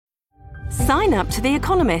Sign up to The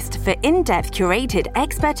Economist for in-depth curated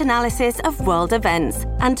expert analysis of world events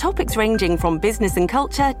and topics ranging from business and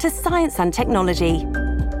culture to science and technology.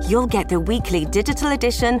 You'll get the weekly digital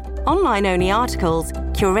edition, online-only articles,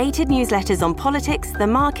 curated newsletters on politics, the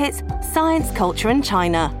markets, science, culture and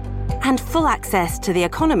China, and full access to The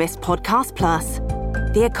Economist Podcast Plus.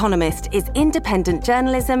 The Economist is independent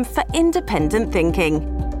journalism for independent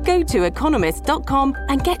thinking. Go to economist.com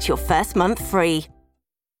and get your first month free.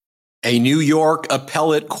 A New York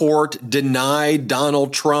appellate court denied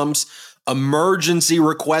Donald Trump's emergency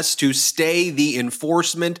request to stay the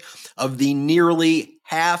enforcement of the nearly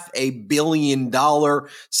 $500 million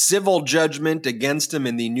civil judgment against him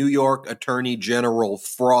in the New York Attorney General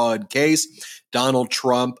fraud case. Donald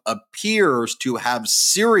Trump appears to have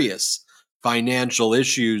serious financial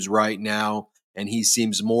issues right now, and he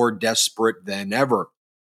seems more desperate than ever.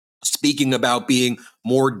 Speaking about being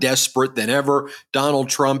more desperate than ever, Donald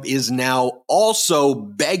Trump is now also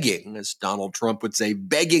begging, as Donald Trump would say,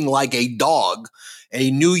 begging like a dog.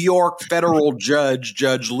 A New York federal judge,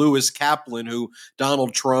 Judge Lewis Kaplan, who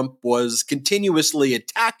Donald Trump was continuously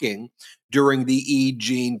attacking during the E.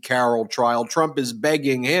 Jean Carroll trial, Trump is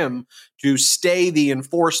begging him to stay the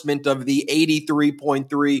enforcement of the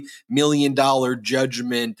 $83.3 million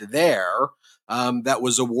judgment there. That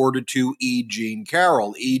was awarded to E. Jean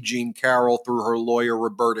Carroll. E. Jean Carroll, through her lawyer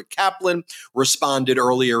Roberta Kaplan, responded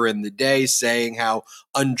earlier in the day saying how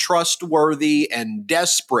untrustworthy and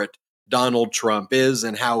desperate Donald Trump is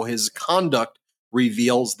and how his conduct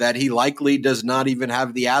reveals that he likely does not even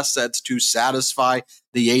have the assets to satisfy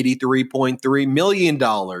the $83.3 million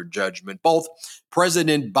judgment. Both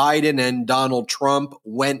President Biden and Donald Trump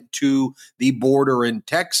went to the border in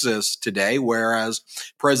Texas today, whereas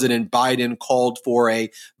President Biden called for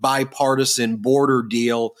a bipartisan border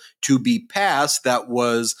deal to be passed that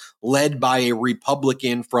was led by a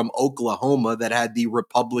Republican from Oklahoma that had the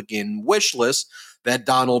Republican wish list that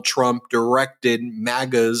Donald Trump directed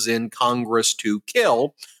MAGAs in Congress to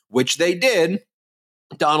kill, which they did.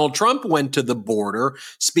 Donald Trump went to the border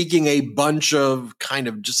speaking a bunch of kind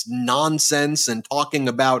of just nonsense and talking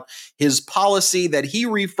about his policy that he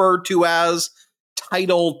referred to as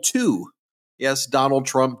Title II. Yes, Donald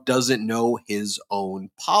Trump doesn't know his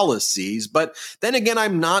own policies, but then again,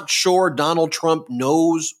 I'm not sure Donald Trump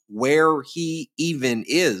knows where he even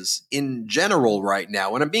is in general right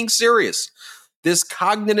now. And I'm being serious. This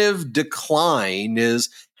cognitive decline is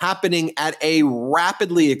happening at a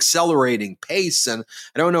rapidly accelerating pace. And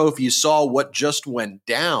I don't know if you saw what just went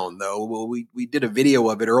down, though. Well, we did a video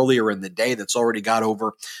of it earlier in the day that's already got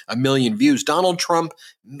over 1 million views. Donald Trump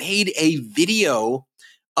made a video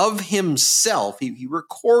of himself. He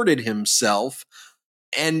recorded himself.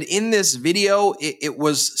 And in this video, it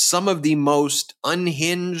was some of the most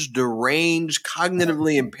unhinged, deranged,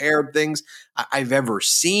 cognitively impaired things I've ever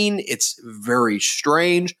seen. It's very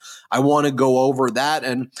strange. I want to go over that.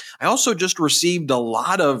 And I also just received a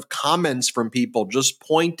lot of comments from people just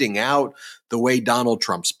pointing out the way Donald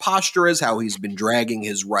Trump's posture is, how he's been dragging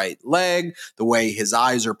his right leg, the way his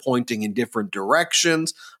eyes are pointing in different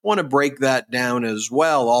directions. I want to break that down as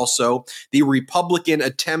well. Also, the Republican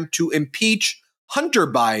attempt to impeach Hunter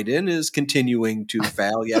Biden is continuing to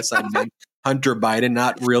fail. Yes, I meant Hunter Biden.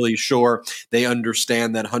 Not really sure they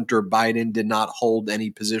understand that Hunter Biden did not hold any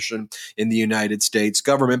position in the United States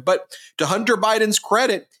government. But to Hunter Biden's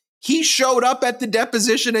credit, he showed up at the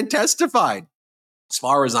deposition and testified. As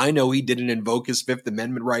far as I know, he didn't invoke his Fifth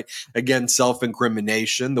Amendment right against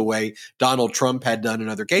self-incrimination the way Donald Trump had done in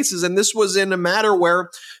other cases. And this was in a matter where,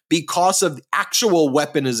 because of actual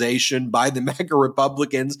weaponization by the MAGA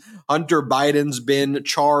Republicans, Hunter Biden's been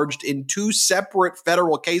charged in 2 separate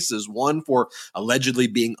federal cases, one for allegedly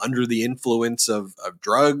being under the influence of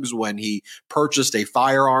drugs when he purchased a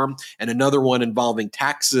firearm, and another one involving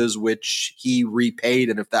taxes, which he repaid.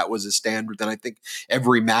 And if that was a standard, then I think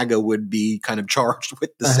every MAGA would be kind of charged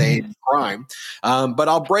with the same crime. But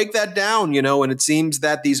I'll break that down, and it seems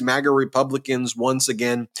that these MAGA Republicans once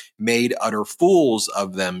again made utter fools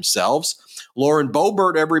of themselves. Lauren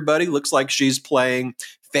Boebert, everybody, looks like she's playing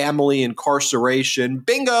family incarceration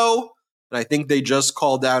bingo. And I think they just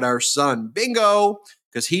called out our son bingo,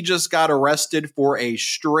 because he just got arrested for a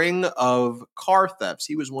string of car thefts.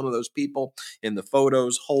 He was one of those people in the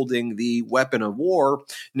photos holding the weapon of war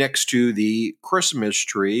next to the Christmas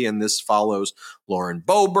tree. And this follows Lauren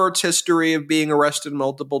Boebert's history of being arrested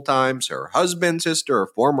multiple times, her husband's history, her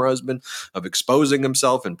former husband, of exposing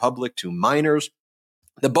himself in public to minors.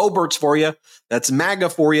 The Boeberts for you. That's MAGA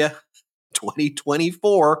for you.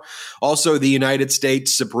 2024. Also, the United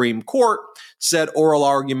States Supreme Court set oral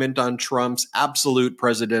argument on Trump's absolute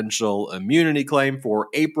presidential immunity claim for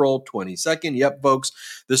April 22nd. Yep, folks,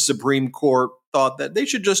 the Supreme Court thought that they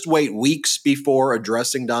should just wait weeks before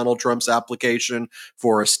addressing Donald Trump's application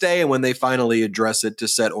for a stay, and when they finally address it, to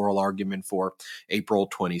set oral argument for April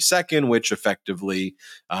 22nd, which effectively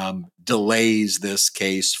delays this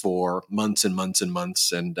case for months and months and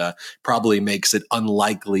months, and probably makes it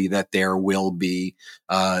unlikely that there will be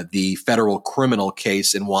the federal criminal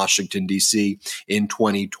case in Washington, D.C. in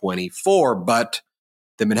 2024. But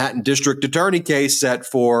the Manhattan District Attorney case set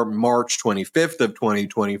for March 25th of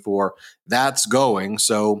 2024, that's going.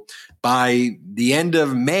 So by the end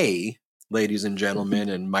of May, ladies and gentlemen,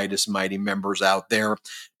 and Midas Mighty members out there,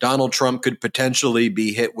 Donald Trump could potentially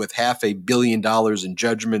be hit with $500 million in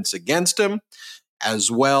judgments against him,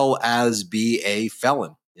 as well as be a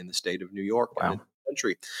felon in the state of New York and in the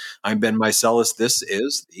country. I'm Ben Meiselas. This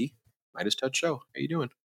is the Midas Touch Show. How you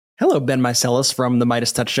doing? Hello, Ben Meiselas from the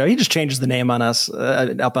Midas Touch Show. He just changes the name on us,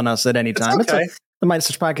 up on us at any time. It's okay. It's the Midas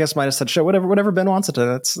Touch Podcast, Midas Touch Show, whatever Ben wants it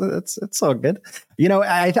to. It's all good. You know,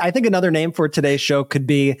 I think another name for today's show could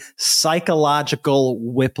be psychological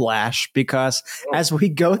whiplash, because as we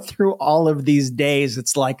go through all of these days,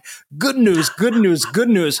 it's like good news, good news, good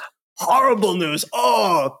news. Horrible news.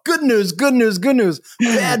 Oh, good news, good news, good news,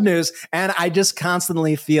 bad news. And I just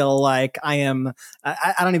constantly feel like I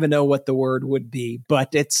don't even know what the word would be, but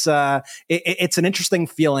it's an interesting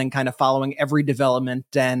feeling, kind of following every development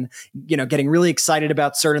and, you know, getting really excited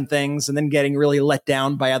about certain things and then getting really let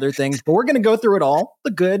down by other things. But we're going to go through it all, the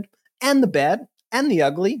good and the bad and the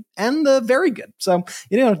ugly and the very good. So,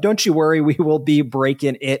 you know, don't you worry. We will be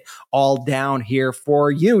breaking it all down here for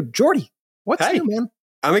you. Jordy, what's new, man?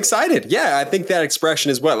 I'm excited. Yeah, I think that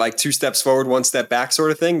expression is what, like 2 steps forward, 1 step back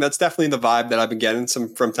sort of thing. That's definitely the vibe that I've been getting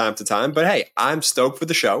from time to time. But hey, I'm stoked for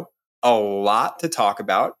the show. A lot to talk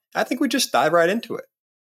about. I think we just dive right into it.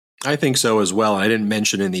 I think so as well. And I didn't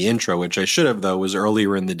mention in the intro, which I should have, though, was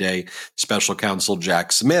earlier in the day, Special Counsel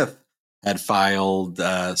Jack Smith had filed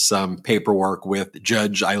some paperwork with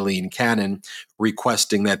Judge Eileen Cannon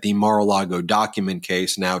requesting that the Mar-a-Lago document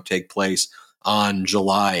case now take place on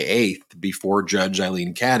July 8th before Judge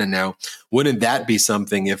Eileen Cannon. Now, wouldn't that be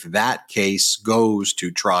something if that case goes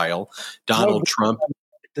to trial? Donald Trump.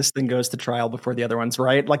 This thing goes to trial before the other ones,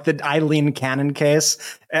 right? Like the Eileen Cannon case.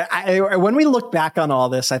 When we look back on all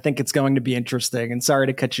this, I think it's going to be interesting. And sorry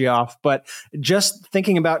to cut you off, but just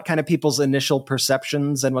thinking about kind of people's initial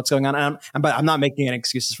perceptions and what's going on. But I'm not making any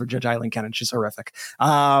excuses for Judge Eileen Cannon. She's horrific.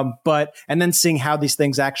 And then seeing how these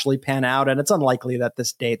things actually pan out. And it's unlikely that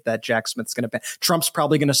this date that Jack Smith's going to pan. Trump's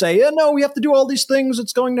probably going to say, yeah, no, we have to do all these things.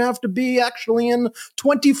 It's going to have to be actually in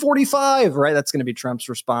 2045, right? That's going to be Trump's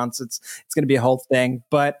response. It's going to be a whole thing.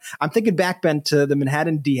 But I'm thinking back, Ben, to the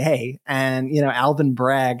Manhattan DA and, you know, Alvin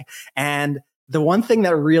Bragg. And the one thing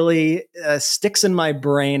that really sticks in my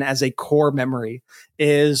brain as a core memory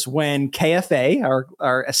is when KFA,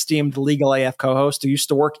 our esteemed Legal AF co-host who used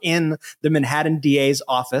to work in the Manhattan DA's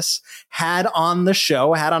office, had on the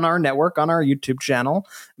show, had on our network, on our YouTube channel,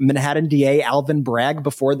 Manhattan DA Alvin Bragg,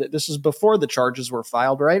 this is before the charges were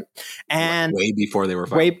filed, right? And way before they were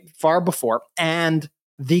filed. Way far before. And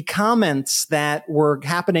the comments that were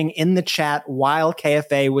happening in the chat while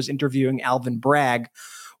KFA was interviewing Alvin Bragg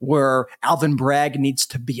were, Alvin Bragg needs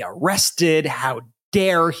to be arrested. How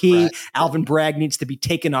dare he? Right. Alvin Bragg needs to be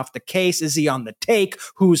taken off the case. Is he on the take?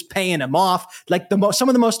 Who's paying him off? Like some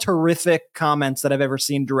of the most horrific comments that I've ever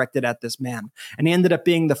seen directed at this man. And he ended up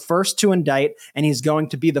being the first to indict, and he's going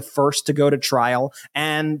to be the first to go to trial,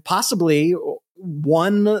 and possibly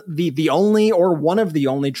one of the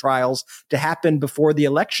only trials to happen before the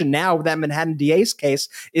election. Now that Manhattan DA's case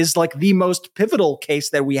is like the most pivotal case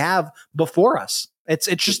that we have before us.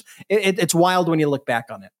 It's wild when you look back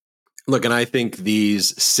on it. Look, and I think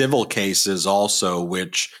these civil cases also,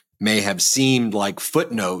 which may have seemed like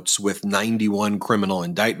footnotes with 91 criminal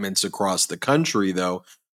indictments across the country, though,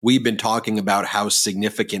 we've been talking about how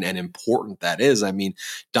significant and important that is. I mean,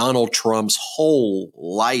 Donald Trump's whole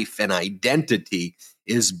life and identity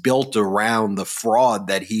is built around the fraud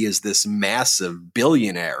that he is this massive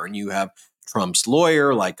billionaire. And you have Trump's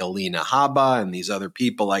lawyer like Alina Habba and these other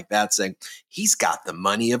people like that saying, he's got the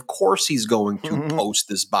money. Of course he's going to post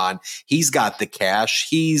this bond. He's got the cash.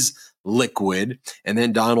 He's liquid. And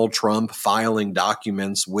then Donald Trump filing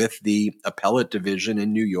documents with the appellate division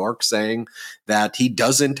in New York saying that he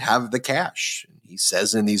doesn't have the cash. He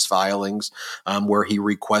says in these filings where he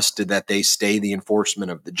requested that they stay the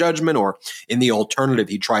enforcement of the judgment, or in the alternative,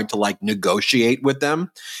 he tried to like negotiate with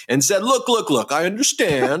them and said, look, I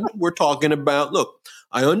understand. We're talking about,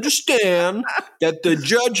 I understand that the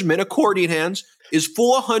judgment, accordion hands, is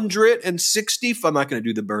 460. I'm not going to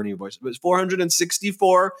do the Bernie voice, but it's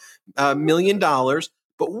 $464 million. But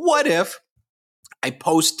what if I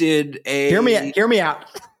posted a... Hear me out.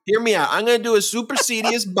 Hear me out. I'm going to do a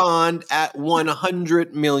supersedious bond at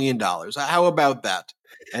 $100 million. How about that?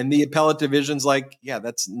 And the appellate division's like, yeah,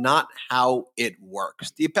 that's not how it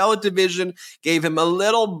works. The appellate division gave him a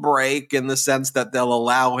little break in the sense that they'll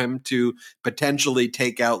allow him to potentially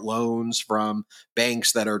take out loans from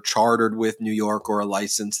banks that are chartered with New York or are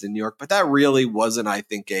licensed in New York. But that really wasn't, I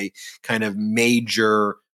think, a kind of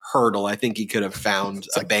major hurdle. I think he could have found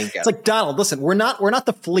a bank. It's like, Donald, listen, we're not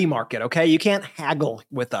the flea market, okay? You can't haggle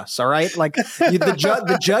with us, all right? Like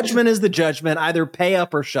the judgment is the judgment. Either pay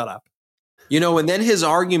up or shut up. You know, and then his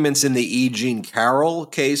arguments in the E. Jean Carroll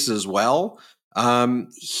case as well.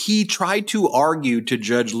 He tried to argue to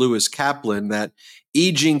Judge Lewis Kaplan that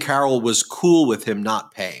E. Jean Carroll was cool with him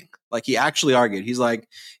not paying. Like he actually argued. He's like,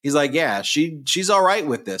 yeah, she's all right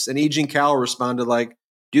with this. And E. Jean Carroll responded like,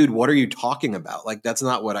 dude, what are you talking about? Like, that's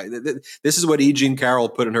not what this is what E. Jean Carroll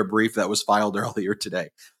put in her brief that was filed earlier today.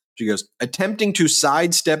 She goes, attempting to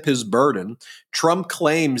sidestep his burden, Trump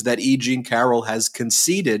claims that E. Jean Carroll has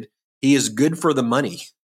conceded he is good for the money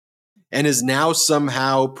and is now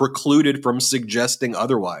somehow precluded from suggesting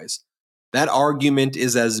otherwise. That argument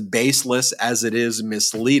is as baseless as it is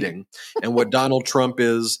misleading. And what Donald Trump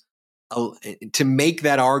is, to make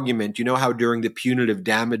that argument, you know how during the punitive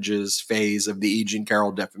damages phase of the E. Jean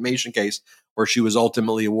Carroll defamation case, where she was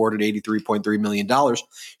ultimately awarded $83.3 million,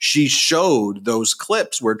 she showed those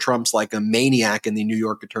clips where Trump's like a maniac in the New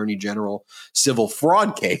York Attorney General civil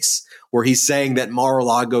fraud case, where he's saying that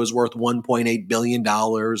Mar-a-Lago is worth $1.8 billion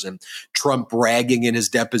and Trump bragging in his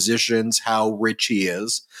depositions how rich he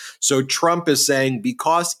is. So Trump is saying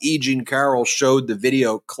because E. Jean Carroll showed the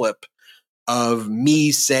video clip of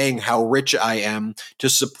me saying how rich I am to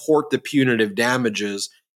support the punitive damages,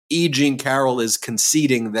 E. Jean Carroll is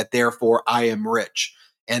conceding that therefore I am rich,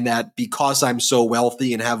 and that because I'm so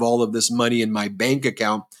wealthy and have all of this money in my bank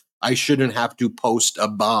account, I shouldn't have to post a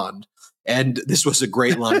bond. And this was a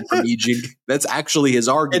great line from E. Jean. That's actually his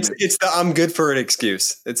argument. It's the I'm good for it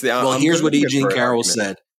excuse. It's the well, here's what E. Jean Carroll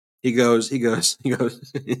said. He goes. I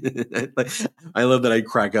love that I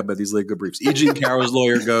crack up at these legal briefs. E. Jean Carroll's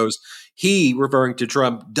lawyer goes, he, referring to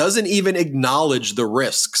Trump, doesn't even acknowledge the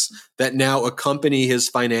risks that now accompany his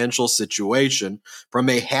financial situation from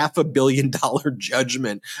a $500 million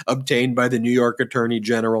judgment obtained by the New York Attorney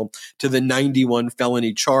General to the 91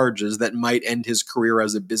 felony charges that might end his career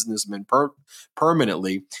as a businessman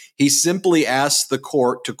permanently. He simply asks the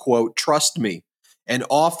court to, quote, trust me, and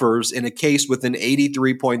offers, in a case with an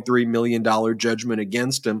 $83.3 million judgment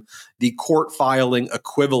against him, the court filing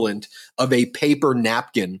equivalent of a paper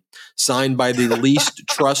napkin signed by the least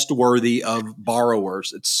trustworthy of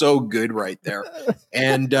borrowers. It's so good right there.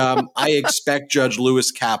 And I expect Judge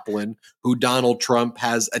Lewis Kaplan, who Donald Trump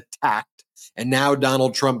has attacked, and now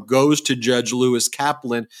Donald Trump goes to Judge Lewis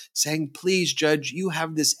Kaplan saying, please, Judge, you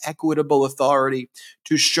have this equitable authority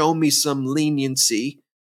to show me some leniency.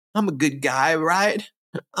 I'm a good guy, right?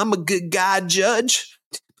 I'm a good guy, Judge.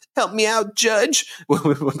 Help me out, Judge.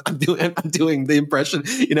 I'm doing the impression.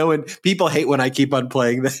 You know, when people hate when I keep on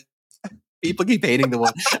playing that. People keep hating the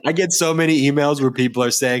one. I get so many emails where people are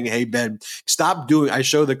saying, hey, Ben, stop doing. I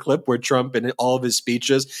show the clip where Trump in all of his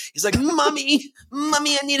speeches, he's like, mommy,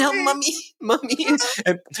 I need help, mommy.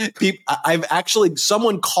 And I've actually,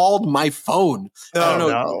 someone called my phone. No, I don't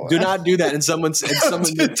know. Do not do that. And someone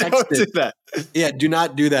texted. Don't do that. Yeah, do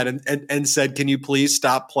not do that. And said, can you please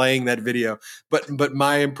stop playing that video? But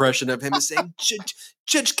my impression of him is saying,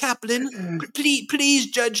 Judge Kaplan, please,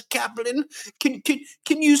 Judge Kaplan, can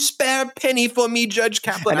you spare a penny for me, Judge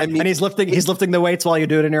Kaplan? And he's lifting the weights while you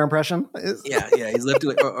do it in your impression. Yeah, he's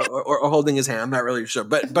lifting or holding his hand. I'm not really sure,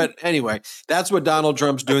 but anyway, that's what Donald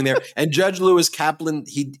Trump's doing there. And Judge Lewis Kaplan,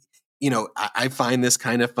 I find this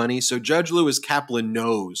kind of funny. So Judge Lewis Kaplan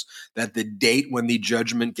knows that the date when the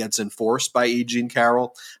judgment gets enforced by E. Jean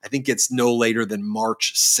Carroll, I think it's no later than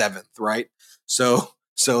March 7th, right?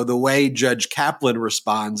 So the way Judge Kaplan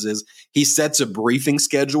responds is he sets a briefing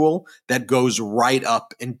schedule that goes right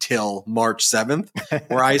up until March 7th,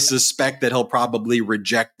 where I suspect that he'll probably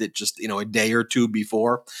reject it just, a day or two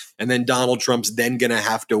before. And then Donald Trump's then going to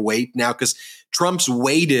have to wait now because Trump's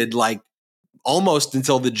waited like almost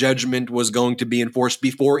until the judgment was going to be enforced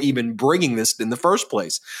before even bringing this in the first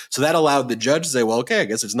place. So that allowed the judge to say, well, okay, I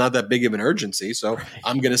guess it's not that big of an urgency. So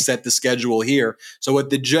I'm going to set the schedule here. So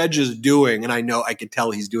what the judge is doing, and I know I could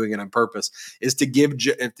tell he's doing it on purpose, is to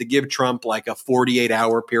give Trump like a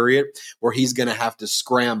 48-hour period where he's going to have to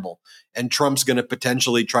scramble. And Trump's going to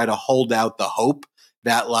potentially try to hold out the hope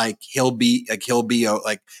that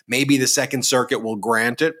maybe the Second Circuit will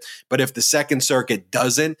grant it. But if the Second Circuit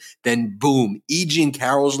doesn't, then boom, E. Jean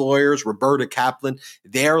Carroll's lawyers, Roberta Kaplan,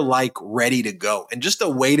 they're like ready to go. And just a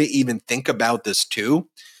way to even think about this too,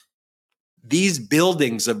 these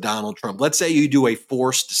buildings of Donald Trump, let's say you do a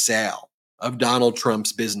forced sale of Donald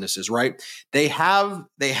Trump's businesses, right? They have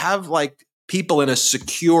like people in a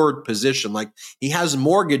secured position. Like he has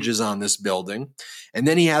mortgages on this building, and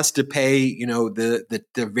then he has to pay,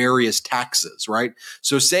 the various taxes, right?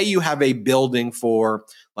 So say you have a building for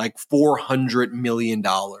like $400 million,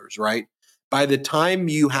 right? By the time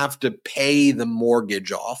you have to pay the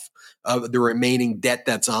mortgage off of the remaining debt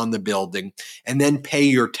that's on the building and then pay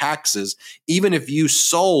your taxes, even if you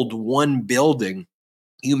sold one building,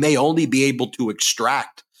 you may only be able to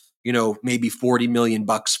extract maybe $40 million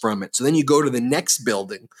from it. So then you go to the next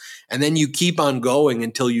building and then you keep on going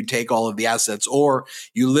until you take all of the assets, or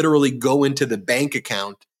you literally go into the bank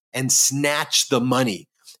account and snatch the money.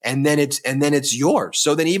 And then it's yours.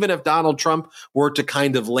 So then even if Donald Trump were to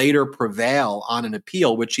kind of later prevail on an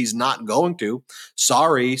appeal, which he's not going to,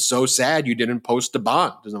 sorry, so sad you didn't post a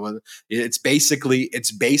bond. It's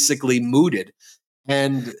basically mooted.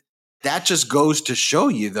 And that just goes to show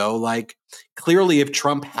you, though, like clearly if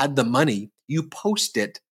Trump had the money, you post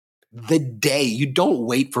it the day. You don't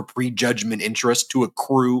wait for prejudgment interest to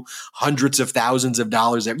accrue hundreds of thousands of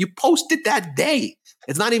dollars. You post it that day.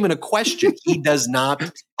 It's not even a question. He does not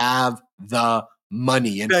have the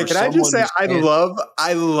money. And can I just say,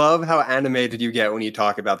 I love how animated you get when you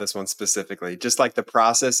talk about this one specifically. Just like the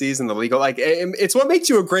processes and the legal, like it's what makes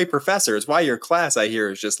you a great professor. It's why your class, I hear,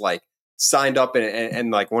 is just like signed up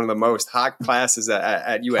and like one of the most hot classes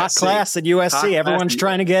at USC. Hot class at USC. Everyone's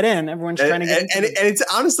trying to get in. And it's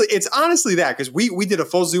honestly that, because we did a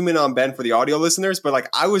full zoom in on Ben for the audio listeners, but like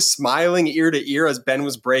I was smiling ear to ear as Ben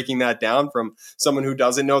was breaking that down from someone who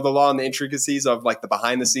doesn't know the law and the intricacies of like the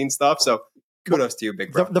behind the scenes stuff. So kudos to you,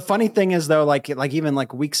 big bro. The funny thing is, though, like even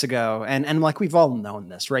like weeks ago, and like we've all known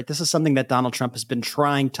this, right? This is something that Donald Trump has been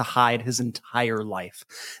trying to hide his entire life,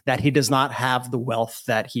 that he does not have the wealth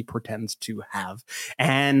that he pretends to have.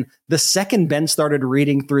 And the second Ben started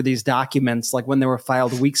reading through these documents, like when they were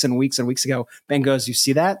filed weeks and weeks and weeks ago, Ben goes, "You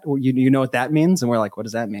see that? You know what that means?" And we're like, "What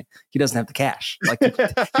does that mean?" He doesn't have the cash. Like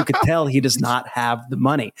you could tell he does not have the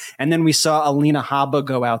money. And then we saw Alina Habba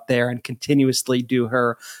go out there and continuously do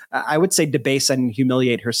her, I would say, debate and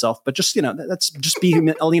humiliate herself, but just, that's just be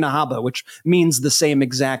Alina Habba, which means the same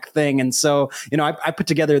exact thing. And so, I put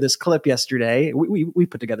together this clip yesterday. We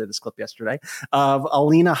put together this clip yesterday of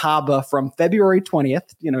Alina Habba from February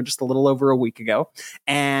 20th, just a little over a week ago.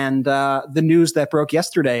 And the news that broke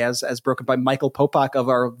yesterday, as broken by Michael Popak of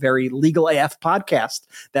our very Legal AF podcast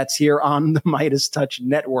that's here on the Midas Touch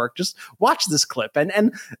Network. Just watch this clip. And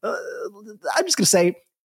I'm just going to say,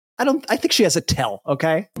 I think she has a tell,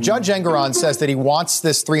 okay? Judge Engoron says that he wants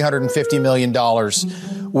this $350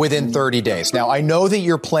 million within 30 days. Now, I know that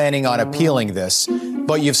you're planning on appealing this,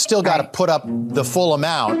 but you've still got to put up the full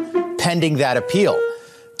amount pending that appeal.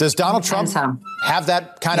 Does Donald Trump have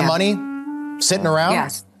that kind of money sitting around?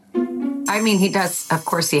 Yes. I mean, he does. Of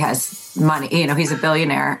course, he has money. He's a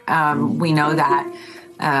billionaire. We know that.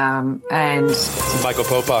 And Michael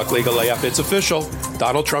Popak, Legal AF, it's official.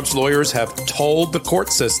 Donald Trump's lawyers have told the court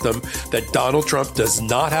system that Donald Trump does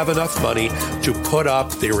not have enough money to put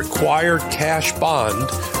up the required cash bond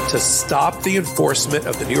to stop the enforcement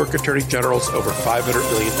of the New York Attorney General's over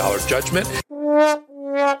 $500 million judgment.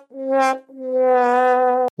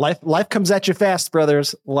 Life comes at you fast,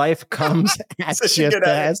 brothers. Life comes at you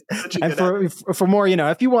fast. And for more,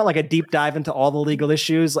 if you want like a deep dive into all the legal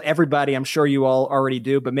issues, everybody, I'm sure you all already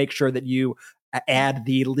do, but make sure that you add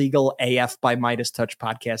the Legal AF by Midas Touch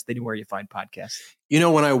podcast anywhere you find podcasts.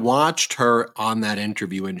 When I watched her on that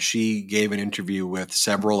interview, and she gave an interview with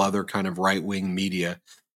several other kind of right-wing media,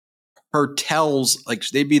 her tells, like,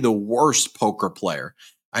 they'd be the worst poker player.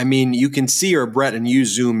 I mean, you can see her, Brett, and you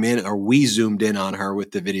zoom in, or we zoomed in on her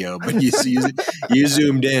with the video, but you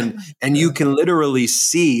zoomed in, and you can literally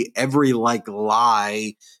see every like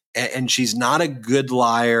lie, and she's not a good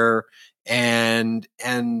liar. And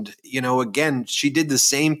again, she did the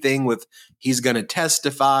same thing with he's going to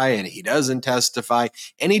testify and he doesn't testify.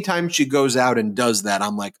 Anytime she goes out and does that,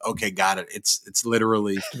 I'm like, okay, got it. It's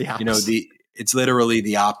literally, It's literally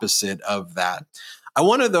the opposite of that. I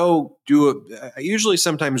want to, though, I usually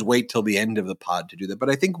sometimes wait till the end of the pod to do that, but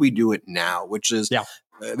I think we do it now, which is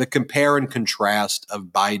the compare and contrast of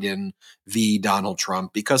Biden v. Donald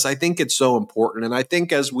Trump, because I think it's so important. And I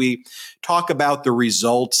think as we talk about the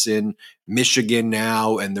results in Michigan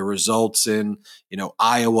now and the results in,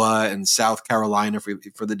 Iowa and South Carolina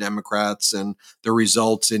for the Democrats and the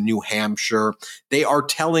results in New Hampshire, they are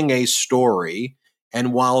telling a story.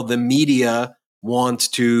 And while the media wants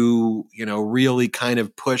to, really kind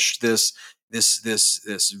of push this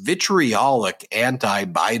vitriolic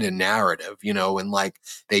anti-Biden narrative, and like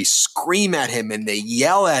they scream at him and they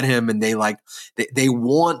yell at him and they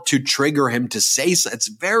want to trigger him to say so. It's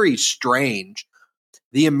very strange.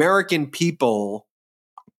 The American people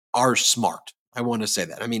are smart. I want to say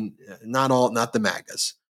that. I mean, not the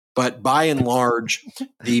MAGAs, but by and large,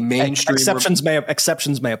 the mainstream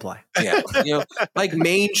exceptions may apply. Yeah, like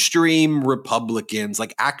mainstream Republicans,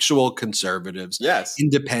 like actual conservatives, yes,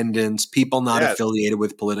 independents, people not affiliated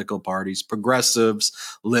with political parties, progressives,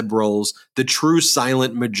 liberals, the true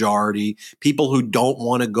silent majority, people who don't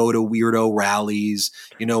want to go to weirdo rallies,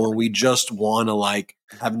 and we just want to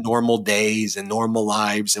have normal days and normal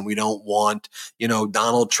lives, and we don't want,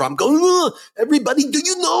 Donald Trump going, everybody, do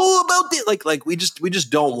you know about this? Like we just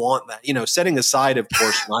don't want that, setting aside, of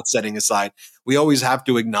course, not setting aside. We always have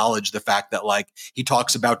to acknowledge the fact that he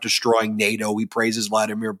talks about destroying NATO. He praises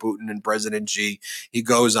Vladimir Putin and President Xi. He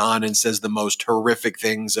goes on and says the most horrific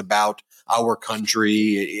things about our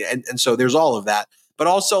country. And so there's all of that. But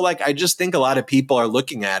also, I just think a lot of people are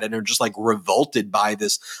looking at it and are just revolted by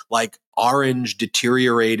this orange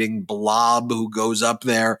deteriorating blob who goes up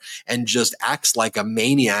there and just acts like a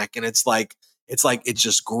maniac. And it's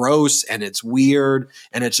just gross and it's weird.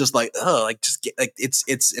 And it's just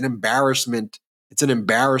it's an embarrassment. It's an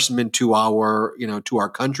embarrassment to our, to our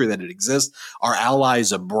country that it exists. Our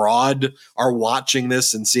allies abroad are watching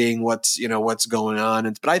this and seeing what's going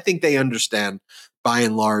on. But I think they understand, by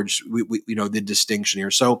and large, the distinction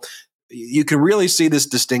here. So you can really see this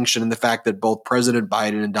distinction in the fact that both President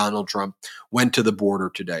Biden and Donald Trump went to the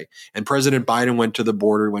border today. And President Biden went to the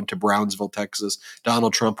border, went to Brownsville, Texas.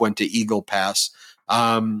 Donald Trump went to Eagle Pass.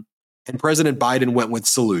 And President Biden went with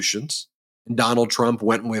solutions. And Donald Trump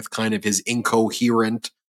went with kind of his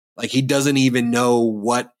incoherent, he doesn't even know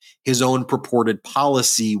what his own purported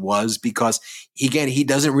policy was, because he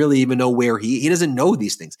doesn't really even know where he doesn't know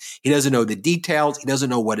these things. He doesn't know the details. He doesn't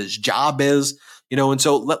know what his job is, and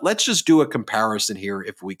so let's just do a comparison here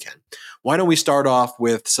if we can. Why don't we start off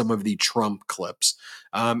with some of the Trump clips?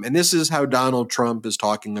 And this is how Donald Trump is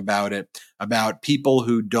talking about it, about people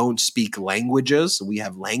who don't speak languages. We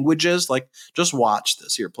have languages. Just watch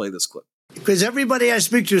this. Here, play this clip. Because everybody I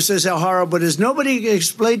speak to says how horrible it is. Nobody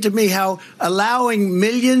explained to me how allowing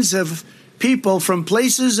millions of people from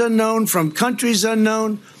places unknown, from countries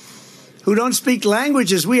unknown, who don't speak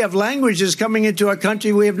languages. We have languages coming into our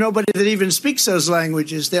country. We have nobody that even speaks those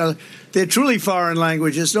languages. They're truly foreign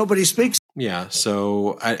languages. Nobody speaks. Yeah.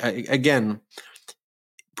 So again,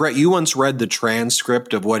 Brett, you once read the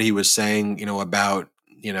transcript of what he was saying, about,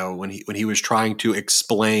 when he was trying to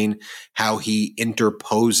explain how he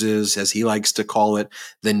interposes, as he likes to call it,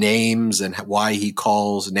 the names, and why he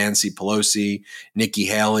calls Nancy Pelosi Nikki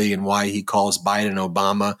Haley and why he calls Biden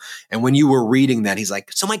Obama. And when you were reading that, he's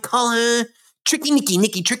like, so I call her Tricky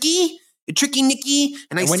Nikki, Tricky Nikki,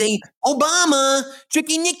 and I say Obama,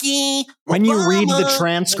 Tricky Nikki. When you read the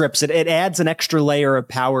transcripts, it adds an extra layer of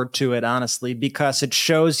power to it, honestly, because it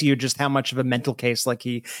shows you just how much of a mental case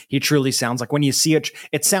he truly sounds like. When you see it,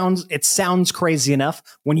 it sounds crazy enough.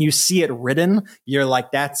 When you see it written, you're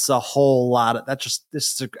like, that's a whole lot. This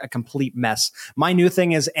is a complete mess. My new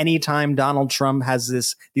thing is anytime Donald Trump has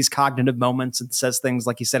these cognitive moments and says things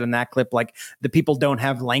like he said in that clip, like the people don't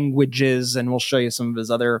have languages, and we'll show you some of his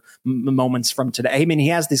other moments from today. I mean, he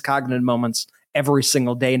has these cognitive moments every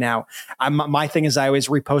single day now. My thing is I always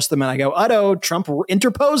repost them and I go, uh-oh, Trump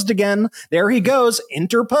interposed again. There he goes,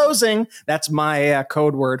 interposing. That's my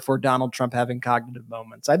code word for Donald Trump having cognitive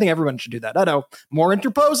moments. I think everyone should do that. Uh-oh, more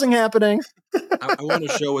interposing happening. I want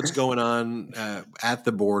to show what's going on at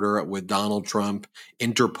the border with Donald Trump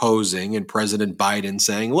interposing and President Biden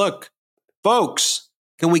saying, look, folks,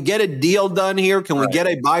 can we get a deal done here? Can we get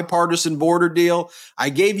a bipartisan border deal? I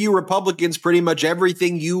gave you Republicans pretty much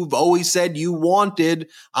everything you've always said you wanted.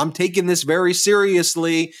 I'm taking this very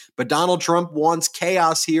seriously, but Donald Trump wants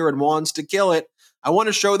chaos here and wants to kill it. I want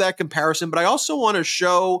to show that comparison, but I also want to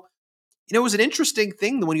show, it was an interesting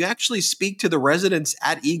thing that when you actually speak to the residents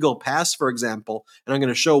at Eagle Pass, for example, and I'm going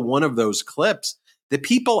to show one of those clips, the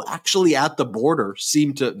people actually at the border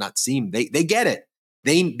they get it.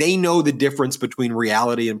 They know the difference between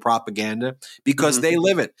reality and propaganda because they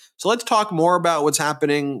live it. So let's talk more about what's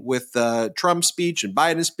happening with Trump's speech and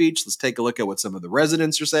Biden's speech. Let's take a look at what some of the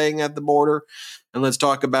residents are saying at the border. And let's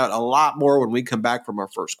talk about a lot more when we come back from our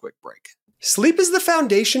first quick break. Sleep is the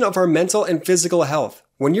foundation of our mental and physical health.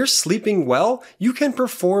 When you're sleeping well, you can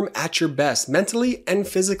perform at your best mentally and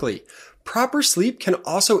physically. Proper sleep can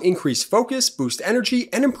also increase focus, boost energy,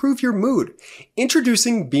 and improve your mood.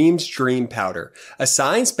 Introducing Beam's Dream Powder, a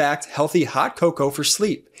science-backed healthy hot cocoa for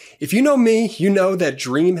sleep. If you know me, you know that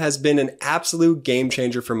Dream has been an absolute game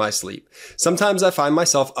changer for my sleep. Sometimes I find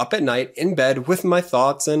myself up at night in bed with my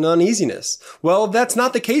thoughts and uneasiness. Well, that's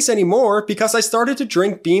not the case anymore because I started to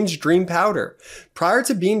drink Beam's Dream Powder. Prior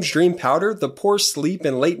to Beam's Dream Powder, the poor sleep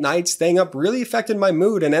and late nights staying up really affected my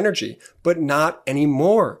mood and energy, but not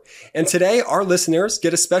anymore. And today, our listeners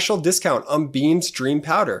get a special discount on Beam's Dream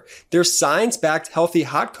Powder. Their science-backed healthy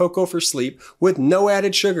hot cocoa for sleep with no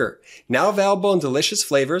added sugar. Now available in delicious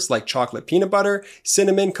flavors like chocolate peanut butter,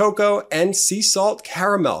 cinnamon cocoa, and sea salt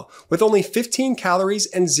caramel with only 15 calories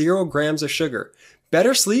and 0 grams of sugar.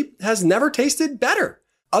 Better sleep has never tasted better.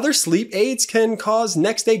 Other sleep aids can cause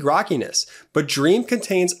next-day grogginess, but Dream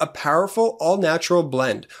contains a powerful all-natural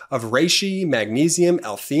blend of reishi, magnesium,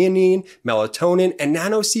 L-theanine, melatonin, and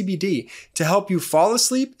nano-CBD to help you fall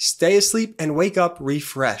asleep, stay asleep, and wake up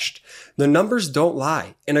refreshed. The numbers don't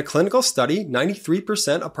lie. In a clinical study,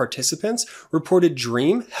 93% of participants reported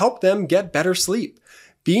Dream helped them get better sleep.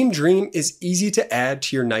 Beam Dream is easy to add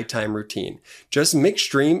to your nighttime routine. Just mix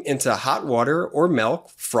Dream into hot water or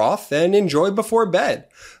milk, froth, and enjoy before bed.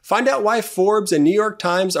 Find out why Forbes and New York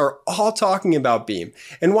Times are all talking about Beam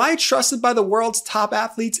and why it's trusted by the world's top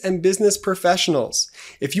athletes and business professionals.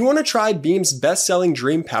 If you want to try Beam's best-selling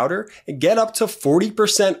Dream Powder and get up to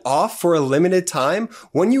 40% off for a limited time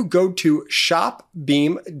when you go to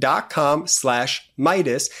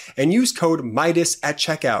shopbeam.com/Midas and use code Midas at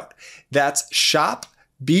checkout. That's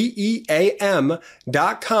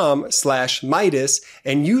BEAM.com/Midas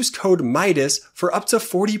and use code Midas for up to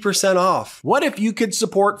 40% off. What if you could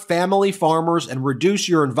support family farmers and reduce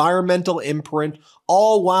your environmental imprint,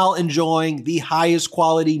 all while enjoying the highest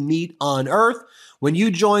quality meat on earth? When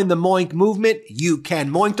you join the Moink movement, you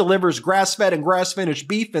can. Moink delivers grass-fed and grass-finished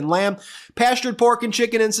beef and lamb, pastured pork and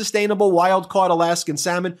chicken, and sustainable wild-caught Alaskan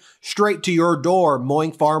salmon straight to your door.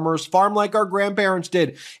 Moink farmers farm like our grandparents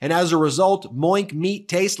did, and as a result, Moink meat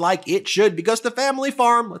tastes like it should because the family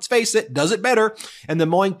farm, let's face it, does it better. And the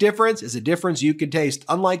Moink difference is a difference you can taste.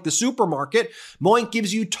 Unlike the supermarket, Moink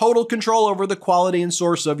gives you total control over the quality and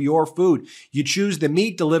source of your food. You choose the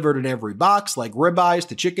meat delivered in every box, like ribeyes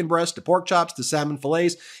to chicken breast to pork chops to salmon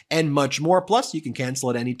fillets, and much more. Plus, you can cancel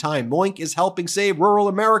at any time. Moink is helping save rural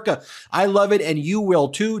America. I love it, and you will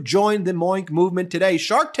too. Join the Moink movement today.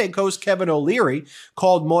 Shark Tank host Kevin O'Leary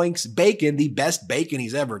called Moink's bacon the best bacon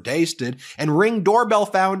he's ever tasted, and Ring Doorbell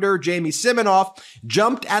founder Jamie Siminoff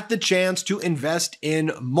jumped at the chance to invest in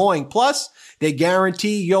Moink. Plus, they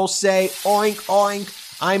guarantee you'll say, oink, oink,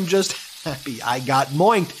 I'm just happy I got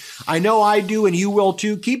moinked. I know I do, and you will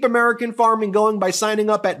too. Keep American farming going by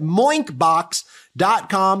signing up at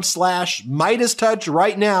moinkbox.com/Midas Touch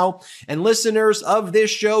right now. And listeners of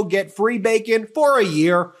this show get free bacon for a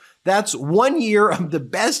year. That's 1 year of the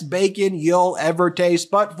best bacon you'll ever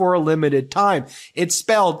taste, but for a limited time. It's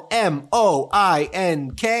spelled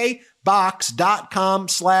MOINK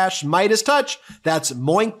box.com/Midas Touch. That's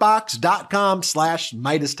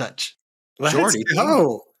moinkbox.com/Midas Touch. Let's Jordy,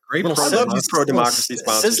 go. Great. I love these pro-democracy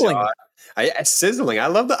sponsors. Sizzling. Sizzling. I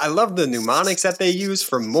love the mnemonics that they use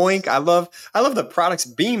for Moink. I love the products.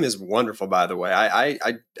 Beam is wonderful, by the way.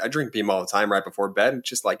 I drink Beam all the time right before bed. It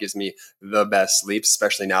just like gives me the best sleep,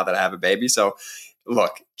 especially now that I have a baby. So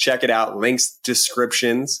look, check it out. Links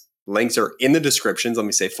are in the descriptions. Let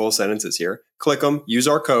me say full sentences here. Click them, use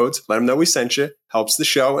our codes, let them know we sent you. Helps the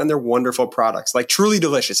show, and they're wonderful products. Like truly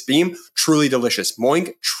delicious. Beam, truly delicious.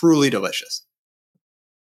 Moink, truly delicious.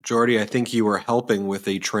 Jordy, I think you were helping with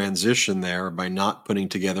a transition there by not putting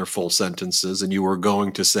together full sentences, and you were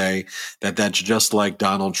going to say that that's just like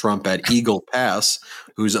Donald Trump at Eagle Pass,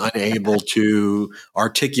 who's unable to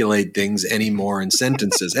articulate things anymore in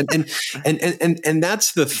sentences. And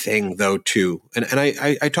that's the thing, though, too. And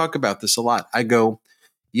I talk about this a lot. I go,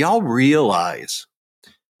 y'all realize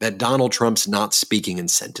that Donald Trump's not speaking in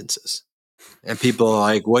sentences, and people are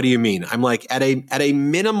like, "What do you mean?" I'm like, at a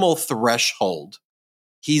minimal threshold,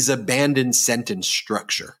 he's abandoned sentence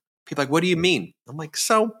structure. People are like, what do you mean? I'm like,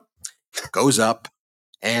 so goes up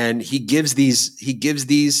and he gives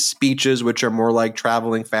these speeches, which are more like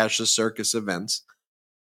traveling fascist circus events.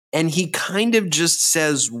 And he kind of just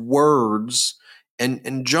says words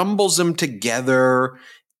and jumbles them together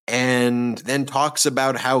and then talks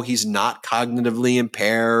about how he's not cognitively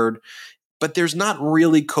impaired, but there's not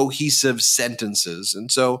really cohesive sentences.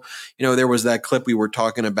 And so, there was that clip we were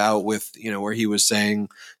talking about with, where he was saying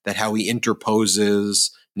that how he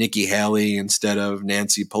interposes Nikki Haley instead of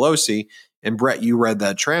Nancy Pelosi. And Brett, you read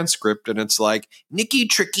that transcript and it's like, Nikki,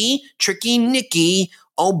 tricky Nikki,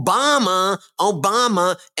 Obama,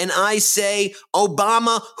 and I say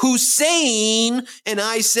Obama Hussein, and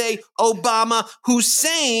I say Obama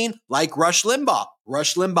Hussein, like Rush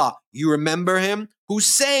Limbaugh. You remember him?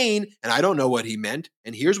 Hussein. And I don't know what he meant.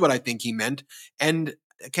 And here's what I think he meant. And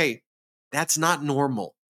okay, that's not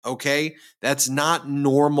normal. Okay, that's not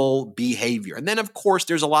normal behavior. And then, of course,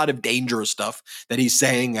 there's a lot of dangerous stuff that he's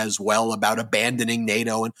saying as well about abandoning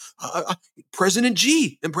NATO and President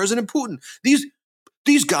Xi and President Putin.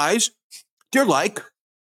 These guys, they're like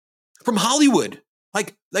from Hollywood.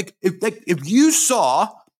 Like if you saw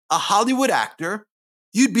a Hollywood actor,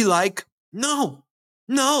 you'd be like, no,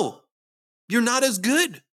 you're not as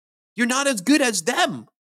good. You're not as good as them,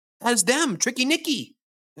 Tricky Nikki.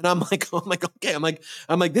 And I'm like, okay. I'm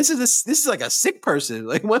like, this is like a sick person.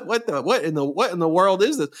 Like, what in the world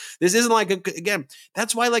is this? This isn't like again.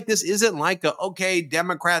 That's why this isn't like okay,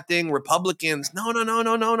 Democrat thing, Republicans.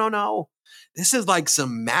 No. This is like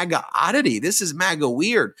some MAGA oddity. This is MAGA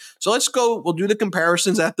weird. So let's go. We'll do the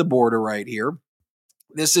comparisons at the border right here.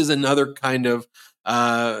 This is another kind of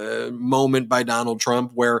moment by Donald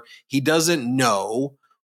Trump where he doesn't know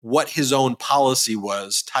what his own policy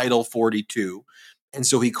was, Title 42. And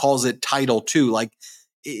so he calls it Title II. Like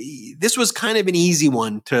this was kind of an easy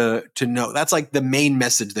one to know. That's like the main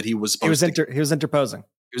message that he was supposed to. He was interposing.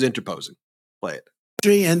 Play it.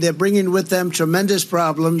 And they're bringing with them tremendous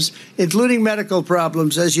problems, including medical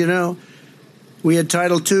problems. As you know, we had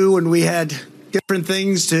Title II and we had different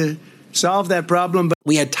things to solve that problem. But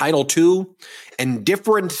we had Title II and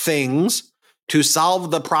different things to solve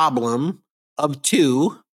the problem of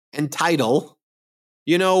two and title.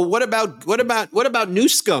 What about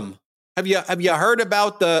Newsom? Have you heard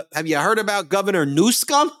about Governor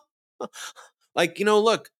Newsom?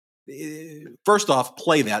 Look, first off,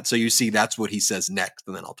 play that so you see that's what he says next,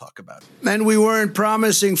 and then I'll talk about it. And we weren't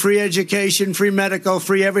promising free education, free medical,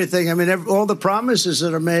 free everything. I mean, all the promises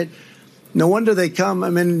that are made, no wonder they come. I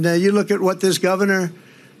mean, you look at what this Governor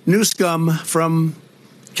Newsom from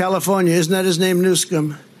California, isn't that his name,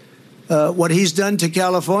 Newsom? What he's done to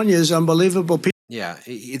California is unbelievable. Yeah,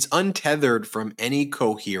 it's untethered from any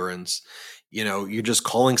coherence. You're just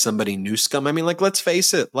calling somebody Newsom. I mean, let's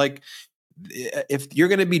face it. If you're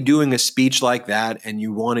going to be doing a speech like that and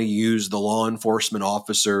you want to use the law enforcement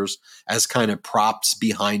officers as kind of props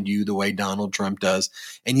behind you the way Donald Trump does,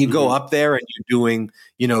 and you go up there and you're doing,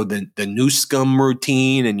 the Newsom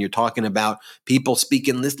routine and you're talking about people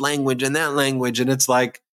speaking this language and that language, and it's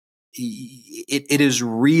like, it is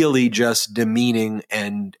really just demeaning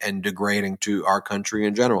and degrading to our country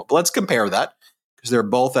in general. But let's compare that because they're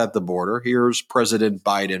both at the border. Here's President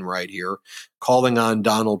Biden right here calling on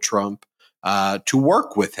Donald Trump to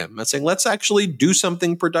work with him and saying, let's actually do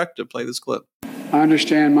something productive. Play this clip. I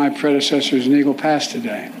understand my predecessor's an eagle pass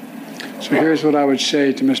today. So here's what I would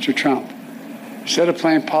say to Mr. Trump. Instead of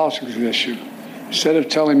playing politics with this issue, instead of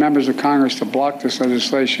telling members of Congress to block this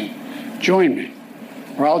legislation, join me.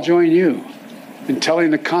 Or I'll join you in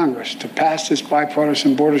telling the Congress to pass this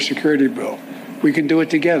bipartisan border security bill. We can do it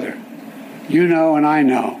together. You know and I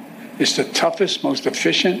know it's the toughest, most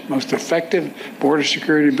efficient, most effective border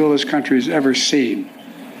security bill this country has ever seen.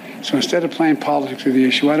 So instead of playing politics with the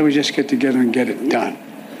issue, why don't we just get together and get it done?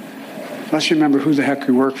 Let's remember who the heck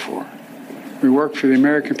we work for. We work for the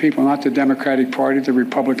American people, not the Democratic Party, the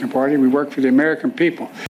Republican Party. We work for the American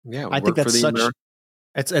people. Yeah, I think that's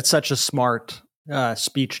it's such a smart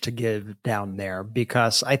speech to give down there,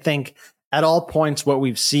 because I think at all points what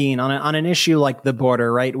we've seen on an issue like the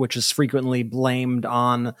border, right, which is frequently blamed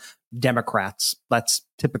on Democrats, that's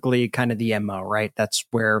typically kind of the MO, right? That's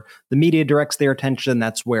where the media directs their attention.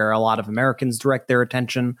 That's where a lot of Americans direct their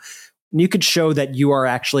attention. You could show that you are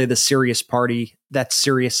actually the serious party that's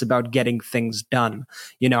serious about getting things done.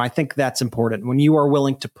 I think that's important when you are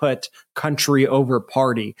willing to put country over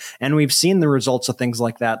party. And we've seen the results of things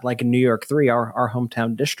like that, like in New York 3, our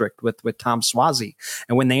hometown district with Tom Suozzi.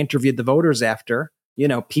 And when they interviewed the voters after,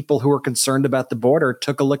 people who were concerned about the border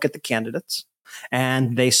took a look at the candidates.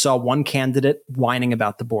 And they saw one candidate whining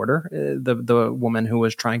about the border, the woman who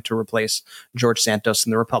was trying to replace George Santos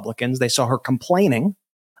and the Republicans. They saw her complaining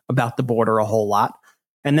about the border a whole lot.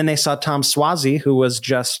 And then they saw Tom Suozzi, who was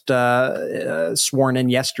just sworn in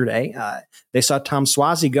yesterday. They saw Tom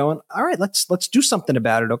Suozzi going, all right, let's do something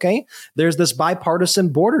about it. Okay, there's this bipartisan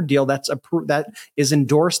border deal that is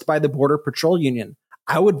endorsed by the Border Patrol Union.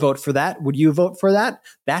 I would vote for that. Would you vote for that?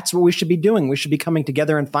 That's what we should be doing. We should be coming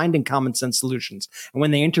together and finding common sense solutions. And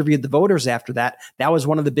when they interviewed the voters after that, that was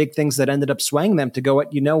one of the big things that ended up swaying them to go,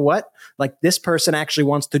 you know what? Like, this person actually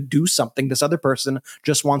wants to do something. This other person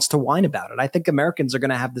just wants to whine about it. I think Americans are going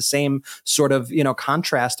to have the same sort of,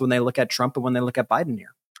 contrast when they look at Trump and when they look at Biden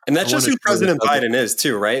here. And that's just who President Biden is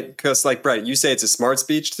too, right? Because like Brett, you say it's a smart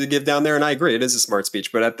speech to give down there, and I agree, it is a smart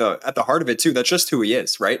speech. But at the heart of it too, that's just who he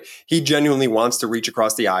is, right? He genuinely wants to reach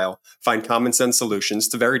across the aisle, find common sense solutions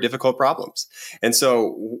to very difficult problems. And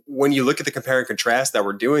so when you look at the compare and contrast that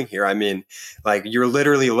we're doing here, I mean, like, you're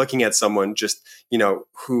literally looking at someone just,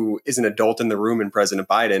 who is an adult in the room in President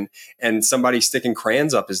Biden, and somebody sticking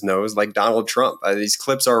crayons up his nose like Donald Trump. These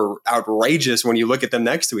clips are outrageous when you look at them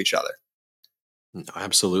next to each other. No,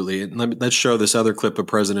 absolutely. Let's show this other clip of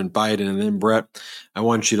President Biden. And then, Brett, I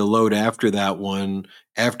want you to load after that one,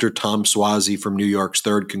 after Tom Suozzi from New York's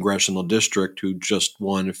 3rd Congressional District, who just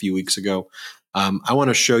won a few weeks ago. I want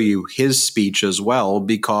to show you his speech as well,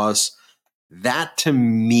 because that to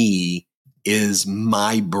me is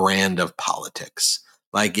my brand of politics.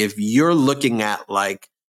 Like, if you're looking at, like,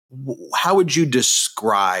 how would you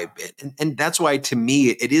describe it? And that's why, to me,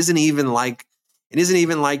 it isn't even like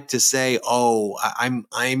to say, oh, I'm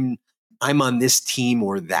on this team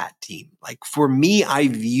or that team. Like, for me, I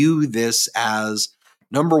view this as,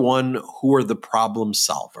 number one, who are the problem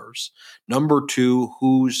solvers? Number two,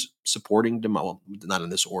 who's supporting not in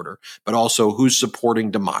this order, but also who's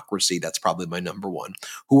supporting democracy? That's probably my number one.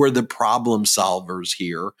 Who are the problem solvers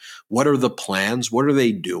here? What are the plans? What are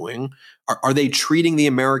they doing? Are they treating the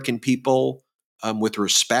American people with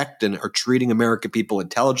respect, and are treating American people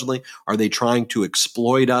intelligently? Are they trying to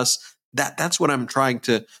exploit us? That's what I'm trying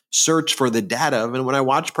to search for the data of. And when I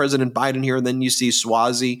watch President Biden here, and then you see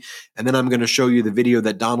Suozzi, and then I'm going to show you the video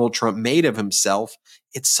that Donald Trump made of himself,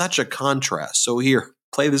 it's such a contrast. So here,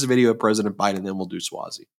 play this video of President Biden, then we'll do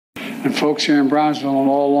Suozzi. And folks here in Brownsville and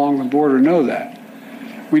all along the border know that.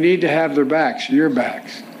 We need to have their backs, your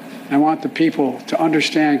backs. I want the people to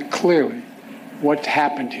understand clearly what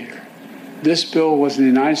happened here. This bill was in the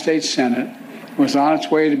United States Senate, was on its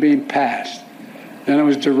way to being passed. Then it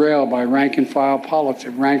was derailed by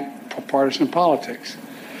partisan politics.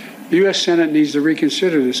 The U.S. Senate needs to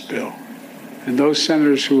reconsider this bill, and those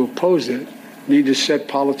senators who oppose it need to set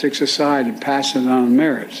politics aside and pass it on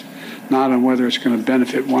merits, not on whether it's going to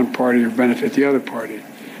benefit one party or benefit the other party.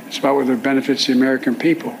 It's about whether it benefits the American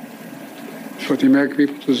people. It's what the American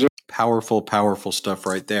people deserve. Powerful, powerful stuff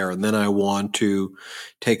right there. And then I want to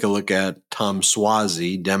take a look at Tom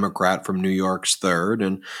Suozzi, Democrat from New York's 3rd.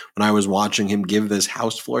 And when I was watching him give this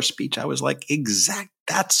House floor speech, I was like,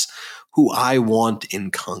 that's who I want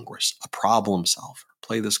in Congress, a problem solver.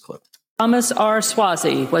 Play this clip. Thomas R.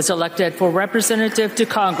 Suozzi was elected for representative to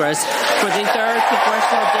Congress for the 3rd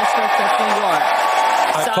Congressional District of New York.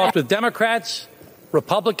 I've talked with Democrats,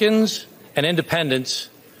 Republicans, and independents,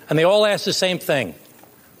 and they all ask the same thing.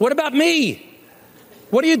 What about me?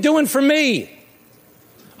 What are you doing for me?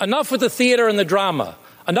 Enough with the theater and the drama.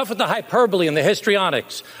 Enough with the hyperbole and the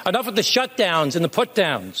histrionics. Enough with the shutdowns and the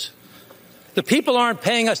put-downs. The people aren't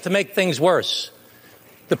paying us to make things worse.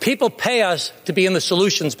 The people pay us to be in the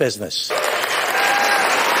solutions business.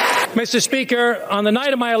 Mr. Speaker, on the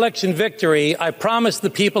night of my election victory, I promised the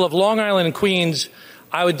people of Long Island and Queens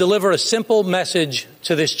I would deliver a simple message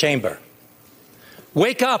to this chamber.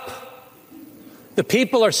 Wake up. The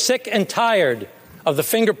people are sick and tired of the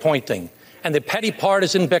finger pointing and the petty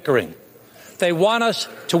partisan bickering. They want us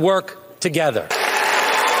to work together.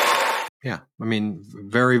 Yeah, I mean,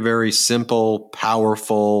 very, very simple,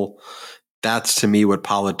 powerful. That's, to me, what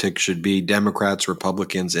politics should be: Democrats,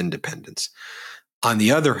 Republicans, independents. On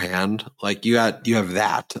the other hand, like, you have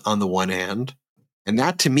that on the one hand, and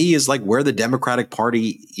that to me is like where the Democratic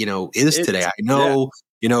Party, is today. I know,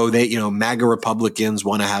 MAGA Republicans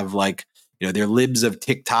want to have, like, they're libs of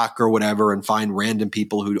TikTok or whatever, and find random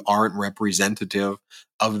people who aren't representative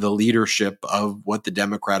of the leadership of what the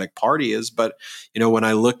Democratic Party is. But, when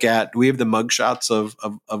I look at, we have the mugshots of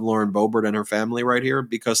Lauren Boebert and her family right here,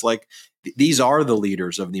 because, like, these are the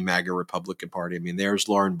leaders of the MAGA Republican Party. I mean, there's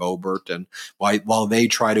Lauren Boebert, and while they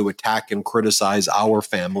try to attack and criticize our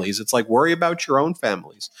families, it's like, worry about your own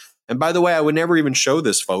families. And by the way, I would never even show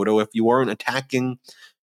this photo if you weren't attacking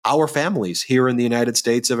our families here in the United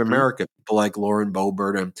States of America, people like Lauren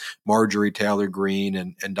Boebert and Marjorie Taylor Greene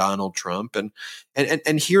and Donald Trump. And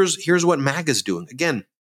here's what MAGA's doing. Again,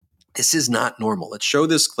 This is not normal. Let's show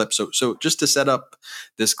this clip. So just to set up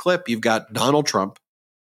this clip, you've got Donald Trump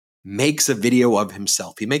makes a video of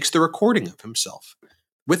himself. He makes the recording of himself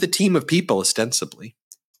with a team of people, ostensibly.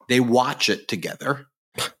 They watch it together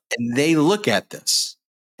and they look at this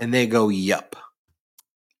and they go, yup.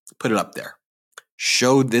 Put it up there.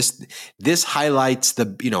 Show this. This highlights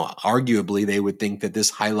arguably they would think that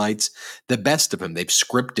this highlights the best of him. They've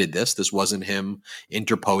scripted this. This wasn't him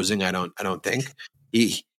interposing. I don't think.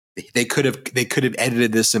 They could have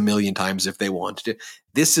edited this a million times if they wanted to.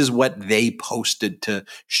 This is what they posted to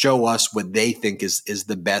show us what they think is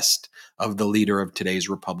the best of the leader of today's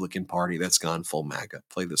Republican Party that's gone full MAGA.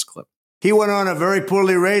 Play this clip. He went on a very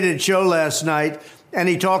poorly rated show last night, and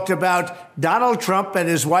he talked about Donald Trump and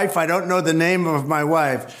his wife. I don't know the name of my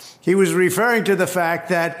wife. He was referring to the fact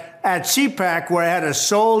that at CPAC, where I had a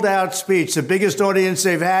sold-out speech, the biggest audience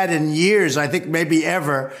they've had in years, I think maybe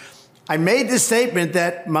ever, I made the statement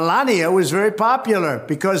that Melania was very popular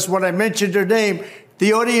because when I mentioned her name,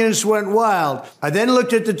 the audience went wild. I then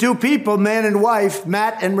looked at the two people, man and wife,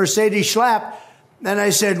 Matt and Mercedes Schlapp, and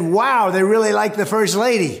I said, wow, they really like the First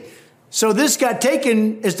Lady. So this got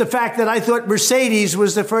taken as the fact that I thought Mercedes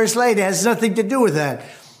was the First Lady. It has nothing to do with that.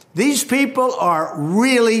 These people are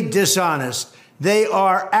really dishonest. They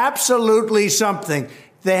are absolutely something.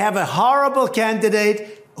 They have a horrible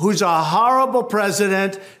candidate who's a horrible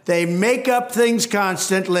president. They make up things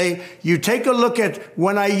constantly. You take a look at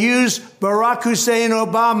when I use Barack Hussein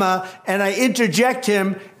Obama and I interject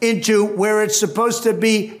him into where it's supposed to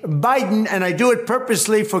be Biden, and I do it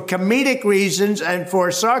purposely for comedic reasons and for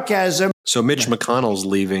sarcasm. So Mitch McConnell's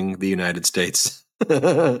leaving the United States.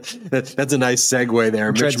 That's a nice segue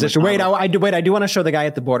there. Transition. Wait, I do want to show the guy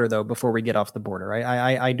at the border, though, before we get off the border.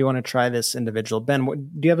 I do want to try this individual. Ben,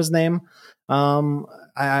 do you have his name?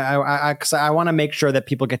 Because I want to make sure that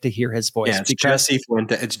people get to hear his voice. Yeah, it's Jesse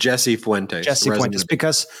Fuentes. It's Jesse Fuentes. Jesse Fuentes,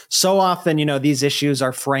 because so often, these issues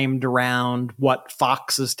are framed around what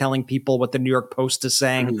Fox is telling people, what the New York Post is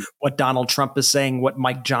saying, what Donald Trump is saying, what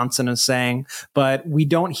Mike Johnson is saying, but we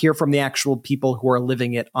don't hear from the actual people who are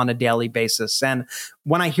living it on a daily basis. And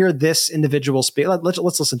when I hear this individual speak, let's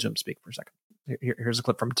listen to him speak for a second. Here's a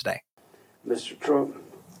clip from today. Mr. Trump,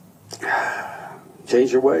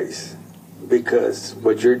 change your ways. Because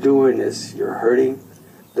what you're doing is you're hurting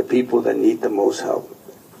the people that need the most help.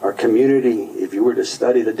 Our community, if you were to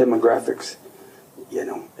study the demographics,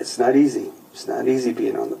 it's not easy. It's not easy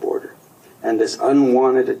being on the border. And this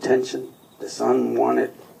unwanted attention, this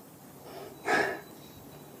unwanted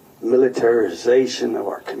militarization of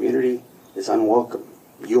our community is unwelcome.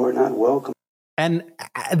 You are not welcome. And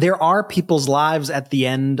there are people's lives at the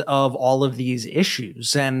end of all of these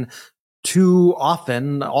issues. And too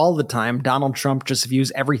often, all the time, Donald Trump just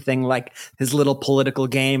views everything like his little political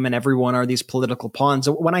game, and everyone are these political pawns.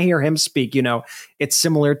 So when I hear him speak, it's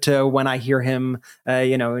similar to when I hear him,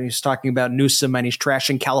 he's talking about Newsom and he's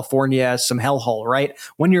trashing California as some hellhole, right?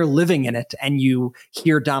 When you're living in it and you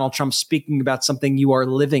hear Donald Trump speaking about something you are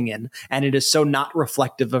living in, and it is so not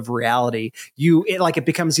reflective of reality, it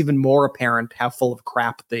becomes even more apparent how full of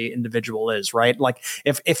crap the individual is, right? Like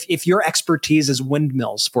if your expertise is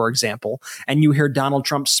windmills, for example, and you hear Donald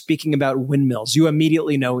Trump speaking about windmills, you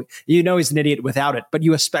immediately know he's an idiot without it, but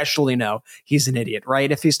you especially know he's an idiot,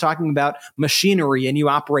 right? If he's talking about machinery and you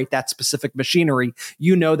operate that specific machinery,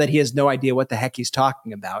 you know that he has no idea what the heck he's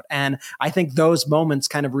talking about. And I think those moments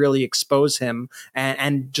kind of really expose him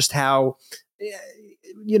and just how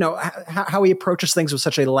he approaches things with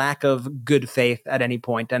such a lack of good faith at any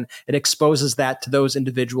point. And it exposes that to those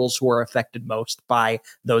individuals who are affected most by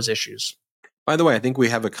those issues. By the way, I think we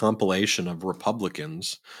have a compilation of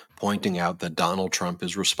Republicans pointing out that Donald Trump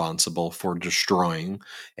is responsible for destroying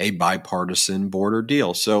a bipartisan border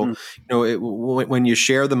deal. So, when you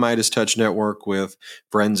share the Midas Touch Network with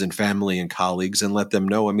friends and family and colleagues and let them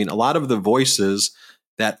know, a lot of the voices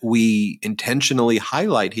that we intentionally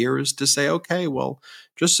highlight here is to say, okay, well,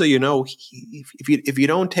 just so you know, if you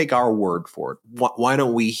don't take our word for it, why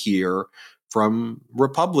don't we hear from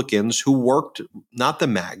Republicans who worked, not the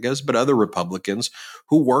MAGAs, but other Republicans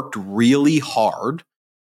who worked really hard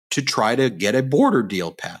to try to get a border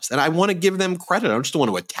deal passed. And I want to give them credit. I just don't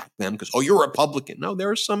want to attack them because, you're a Republican. No, there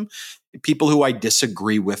are some people who I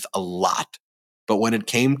disagree with a lot. But when it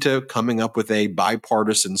came to coming up with a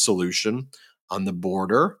bipartisan solution on the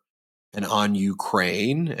border and on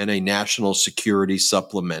Ukraine and a national security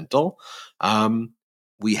supplemental,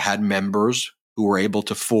 we had members who were able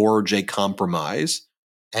to forge a compromise,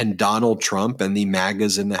 and Donald Trump and the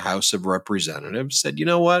MAGAs in the House of Representatives said, you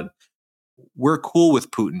know what? We're cool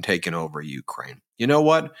with Putin taking over Ukraine. You know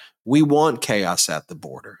what? We want chaos at the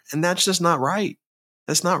border. And that's just not right.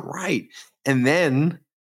 That's not right. And then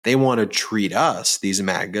they want to treat us, these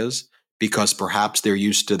MAGAs, because perhaps they're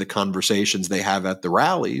used to the conversations they have at the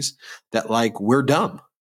rallies, that like we're dumb.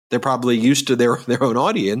 They're probably used to their own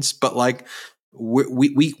audience, but like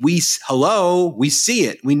we see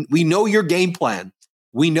it. We know your game plan.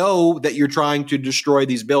 We know that you're trying to destroy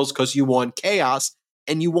these bills because you want chaos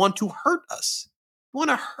and you want to hurt us. You want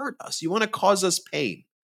to hurt us. You want to cause us pain.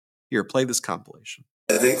 Here, play this compilation.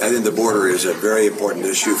 I think the border is a very important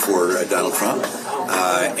issue for Donald Trump,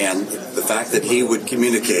 and the fact that he would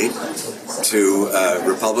communicate to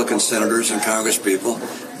Republican senators and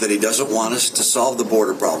congresspeople that he doesn't want us to solve the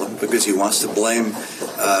border problem because he wants to blame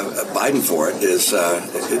Biden for it is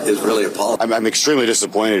really appalling. I'm extremely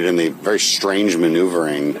disappointed in the very strange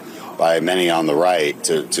maneuvering by many on the right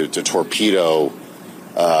to torpedo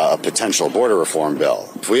a potential border reform bill.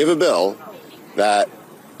 If we have a bill that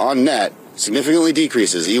on net significantly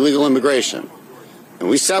decreases illegal immigration, and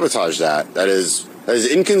we sabotage that is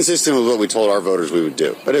inconsistent with what we told our voters we would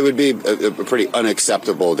do. But it would be a pretty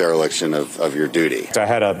unacceptable dereliction of your duty. I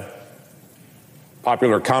had a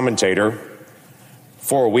popular commentator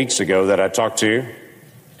 4 weeks ago that I talked to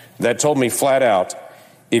that told me flat out,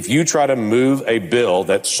 if you try to move a bill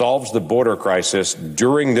that solves the border crisis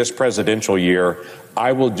during this presidential year,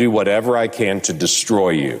 I will do whatever I can to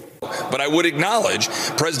destroy you. But I would acknowledge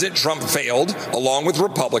President Trump failed, along with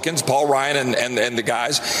Republicans, Paul Ryan and the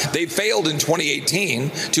guys. They failed in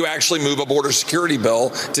 2018 to actually move a border security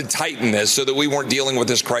bill to tighten this so that we weren't dealing with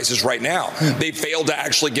this crisis right now. They failed to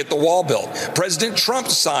actually get the wall built. President Trump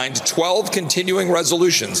signed 12 continuing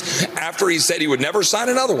resolutions after he said he would never sign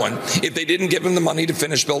another one if they didn't give him the money to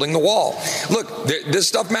finish building the wall. Look, this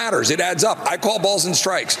stuff matters. It adds up. I call balls and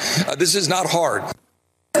strikes. This is not hard.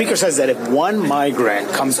 The Speaker says that if one migrant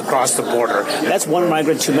comes across the border, that's one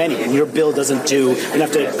migrant too many, and your bill doesn't do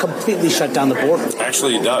enough to completely shut down the border.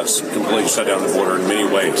 Actually, it does completely shut down the border in many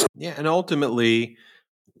ways. Yeah, and ultimately,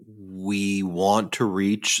 we want to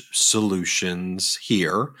reach solutions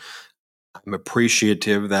here. I'm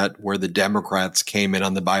appreciative that where the Democrats came in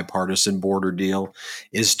on the bipartisan border deal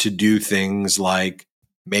is to do things like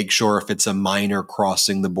make sure if it's a minor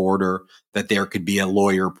crossing the border that there could be a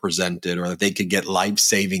lawyer presented or that they could get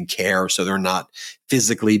life-saving care so they're not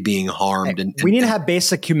physically being harmed. And we need to have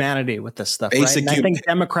basic humanity with this stuff, right? And I think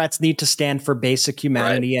Democrats need to stand for basic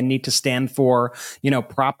humanity and need to stand for,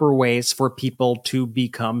 proper ways for people to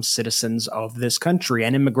become citizens of this country.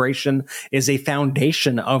 And immigration is a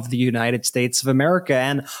foundation of the United States of America.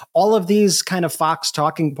 And all of these kind of Fox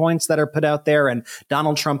talking points that are put out there, and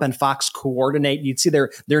Donald Trump and Fox coordinate, you'd see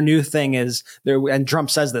their new thing is, and Trump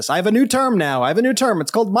says this, I have a new term now. I have a new term.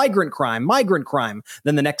 It's called migrant crime.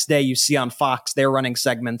 Then the next day you see on Fox, they're running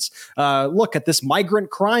segments. Look at this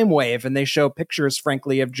migrant crime wave. And they show pictures,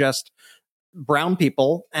 frankly, of just brown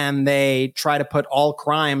people, and they try to put all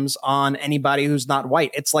crimes on anybody who's not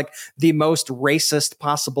white. It's like the most racist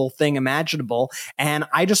possible thing imaginable. And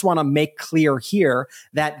I just want to make clear here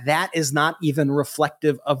that that is not even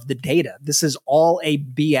reflective of the data. This is all a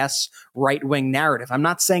BS right-wing narrative. I'm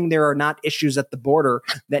not saying there are not issues at the border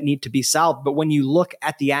that need to be solved, but when you look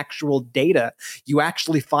at the actual data, you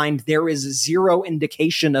actually find there is zero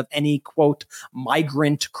indication of any, quote,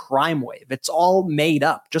 migrant crime wave. It's all made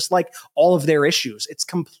up, just like all of their issues. It's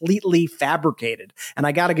completely fabricated. And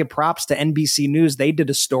I got to give props to NBC News. They did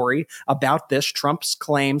a story about this. Trump's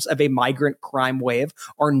claims of a migrant crime wave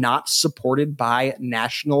are not supported by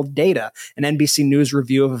national data. An NBC News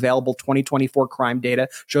review of available 2024 crime data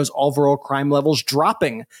shows overall crime levels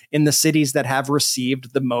dropping in the cities that have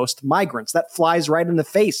received the most migrants. That flies right in the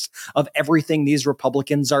face of everything these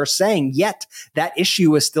Republicans are saying. Yet that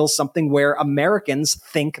issue is still something where Americans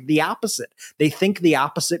think the opposite. They think the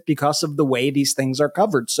opposite because of the way these things are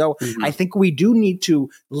covered. So I think we do need to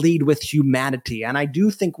lead with humanity. And I do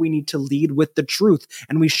think we need to lead with the truth.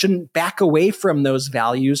 And we shouldn't back away from those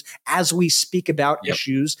values as we speak about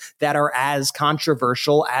issues that are as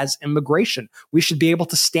controversial as immigration. We should be able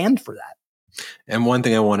to stand for that. And one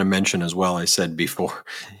thing I want to mention as well, I said before,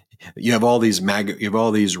 you have all these MAGA, you have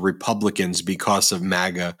all these Republicans because of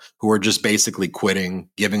MAGA who are just basically quitting,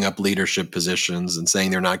 giving up leadership positions and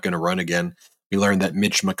saying they're not going to run again. We learned that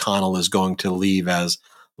Mitch McConnell is going to leave as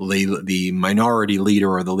the minority leader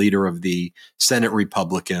or the leader of the Senate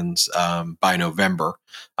Republicans by November.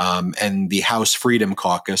 And the House Freedom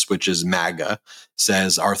Caucus, which is MAGA,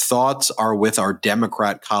 says our thoughts are with our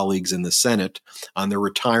Democrat colleagues in the Senate on the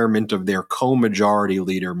retirement of their co-majority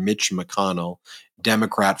leader, Mitch McConnell,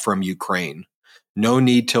 Democrat from Ukraine. No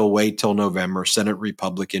need to wait till November. Senate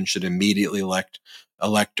Republicans should immediately elect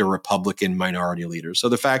elect a Republican minority leader. So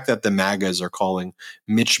the fact that the MAGAs are calling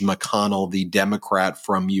Mitch McConnell the Democrat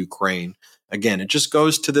from Ukraine, again, it just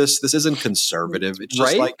goes to this isn't conservative. It's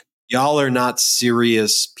just like, y'all are not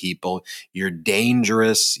serious people. You're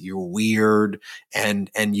dangerous. You're weird, and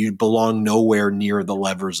you belong nowhere near the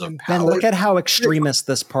levers of power. And look at how extremist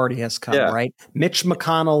this party has come, right? Mitch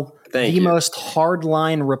McConnell, most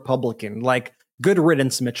hardline Republican, like. Good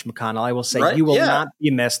riddance, Mitch McConnell. I will say you will not be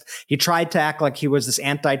missed. He tried to act like he was this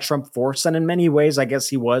anti-Trump force, and in many ways, I guess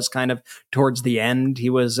he was kind of towards the end. He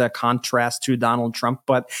was a contrast to Donald Trump,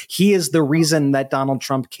 but he is the reason that Donald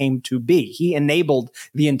Trump came to be. He enabled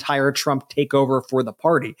the entire Trump takeover for the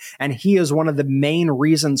party, and he is one of the main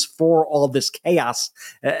reasons for all this chaos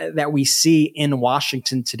that we see in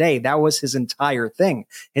Washington today. That was his entire thing.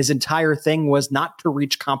 His entire thing was not to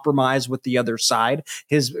reach compromise with the other side.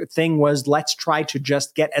 His thing was, let's try to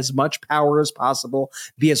just get as much power as possible,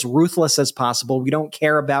 be as ruthless as possible. We don't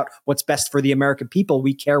care about what's best for the American people.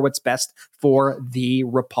 We care what's best for the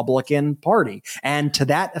Republican Party. And to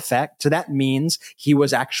that effect, that means he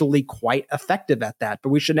was actually quite effective at that.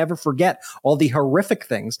 But we should never forget all the horrific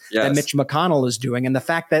things that Mitch McConnell is doing. And the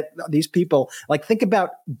fact that these people, like, think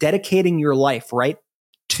about dedicating your life, right,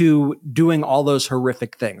 to doing all those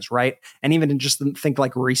horrific things, right? And even just think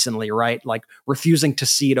like recently, right? Like refusing to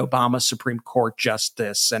seat Obama's Supreme Court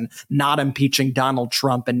justice and not impeaching Donald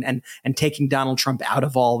Trump and taking Donald Trump out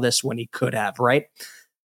of all this when he could have, right?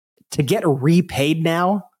 To get repaid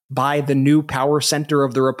now by the new power center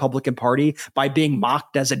of the Republican Party by being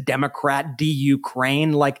mocked as a Democrat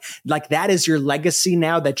de-Ukraine, like that is your legacy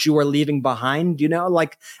now that you are leaving behind, you know,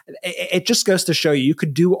 like it just goes to show you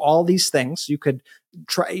could do all these things. You could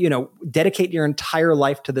try, you know, dedicate your entire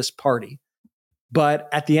life to this party. But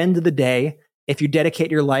at the end of the day, if you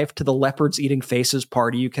dedicate your life to the leopards eating faces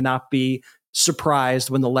party, you cannot be surprised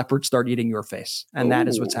when the leopards start eating your face. And that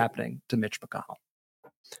is what's happening to Mitch McConnell.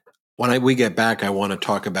 When we get back, I want to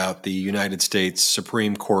talk about the United States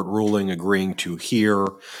Supreme Court ruling agreeing to hear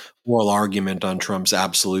oral argument on Trump's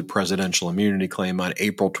absolute presidential immunity claim on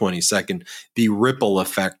April 22nd, the ripple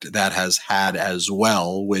effect that has had as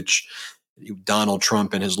well, which Donald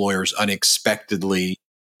Trump and his lawyers unexpectedly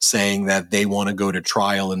saying that they want to go to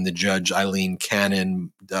trial in the Judge Eileen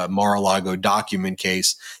Cannon Mar-a-Lago document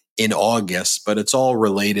case in August. But it's all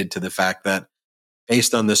related to the fact that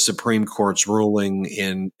based on the Supreme Court's ruling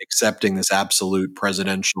in accepting this absolute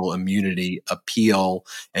presidential immunity appeal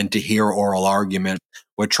and to hear oral argument,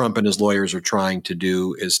 what Trump and his lawyers are trying to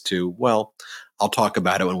do is to, well, I'll talk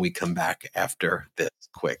about it when we come back after this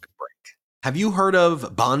quick break. Have you heard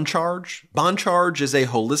of BonCharge? BonCharge is a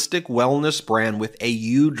holistic wellness brand with a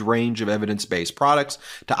huge range of evidence-based products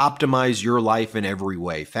to optimize your life in every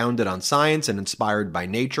way. Founded on science and inspired by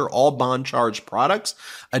nature, all BonCharge products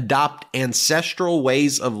adopt ancestral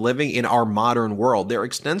ways of living in our modern world. Their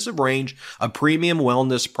extensive range of premium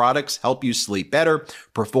wellness products help you sleep better,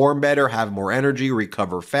 perform better, have more energy,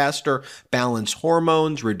 recover faster, balance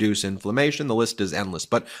hormones, reduce inflammation. The list is endless.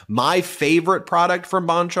 But my favorite product from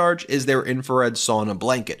BonCharge is their infrared sauna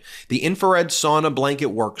blanket. The infrared sauna blanket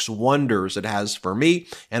works wonders. It has for me,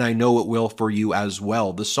 and I know it will for you as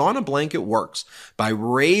well. The sauna blanket works by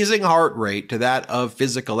raising heart rate to that of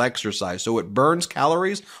physical exercise, so it burns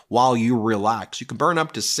calories while you relax. You can burn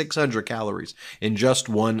up to 600 calories in just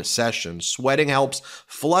one session. Sweating helps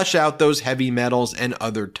flush out those heavy metals and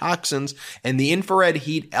other toxins, and the infrared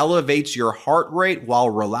heat elevates your heart rate while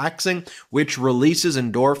relaxing, which releases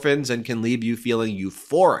endorphins and can leave you feeling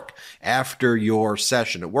euphoric after your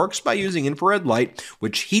session. It works by using infrared light,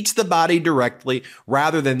 which heats the body directly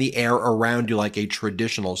rather than the air around you like a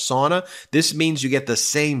traditional sauna. This means you get the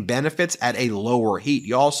same benefits at a lower heat.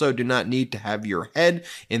 You also do not need to have your head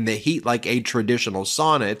in the heat like a traditional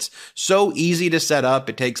sauna. It's so easy to set up.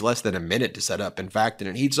 It takes less than a minute to set up, in fact, and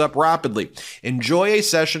it heats up rapidly. Enjoy a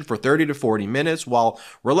session for 30 to 40 minutes while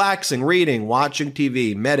relaxing, reading, watching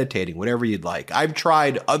TV, meditating, whatever you'd like. I've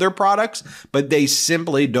tried other products, but they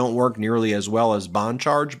simply don't work nearly as well as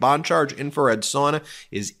BonCharge. BonCharge infrared sauna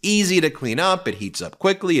is easy to clean up. It heats up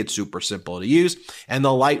quickly. It's super simple to use, and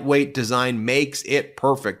the lightweight design makes it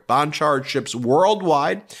perfect. BonCharge ships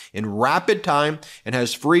worldwide in rapid time and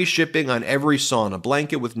has free shipping on every sauna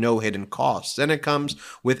blanket with no hidden costs, and it comes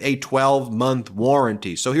with a 12-month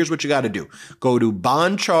warranty. So here's what you got to do. Go to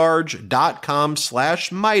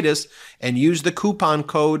boncharge.com/Midas and use the coupon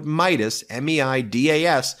code Midas,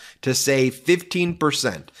 M-E-I-D-A-S, to save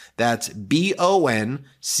 15%. That's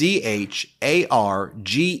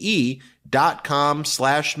BONCHARGE.com/Midas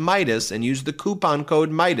Netsuite.com/Midas and use the coupon code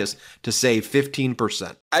Midas to save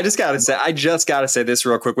 15%. I just gotta say this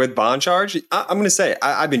real quick with Bond Charge. I'm gonna say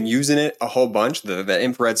I've been using it a whole bunch. The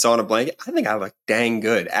infrared sauna blanket. I think I look dang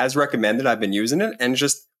good as recommended. I've been using it, and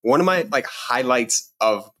just one of my highlights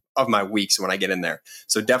of my weeks when I get in there.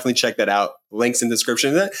 So definitely check that out. Links in the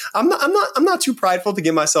description. I'm not too prideful to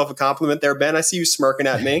give myself a compliment there, Ben. I see you smirking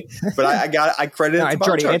at me, but I credit it to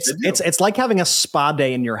Bond Charge. It's like having a spa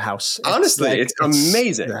day in your house. Honestly, it's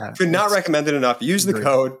amazing. Could not recommend it enough. Use the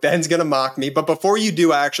code. Ben's gonna mock me, but before you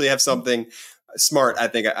do, I actually have something smart. I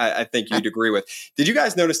think you'd agree with. Did you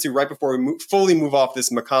guys notice too? Right before we fully move off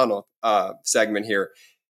this McConnell segment here,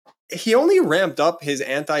 he only ramped up his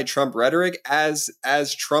anti-Trump rhetoric as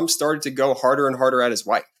Trump started to go harder and harder at his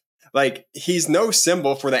wife. Like, he's no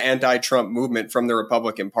symbol for the anti-Trump movement from the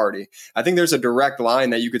Republican Party. I think there's a direct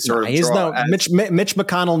line that you could sort of draw. Mitch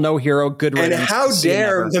McConnell, no hero, good riddance. And how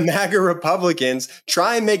dare the MAGA Republicans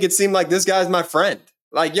try and make it seem like this guy's my friend?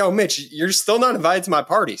 Like, yo, Mitch, you're still not invited to my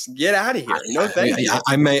parties. Get out of here. No, thank you.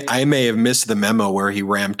 I may have missed the memo where he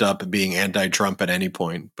ramped up being anti-Trump at any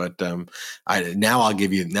point, but now I'll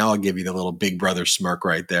give you the little big brother smirk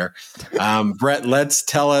right there. Brett, let's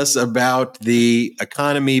tell us about the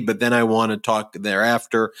economy, but then I want to talk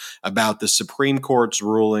thereafter about the Supreme Court's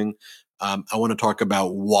ruling. I want to talk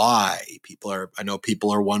about why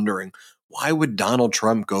people are wondering, why would Donald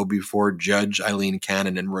Trump go before Judge Eileen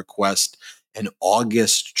Cannon and request an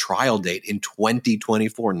August trial date in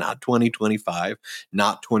 2024, not 2025,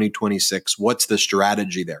 not 2026. What's the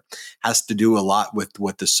strategy there? Has to do a lot with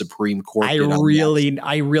what the Supreme Court did.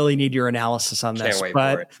 I really need your analysis on this.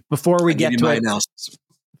 But before we get to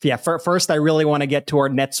it, first, I really want to get to our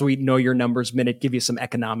NetSuite Know Your Numbers Minute, give you some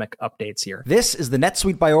economic updates here. This is the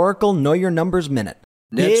NetSuite by Oracle Know Your Numbers Minute.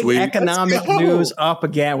 Big economic news up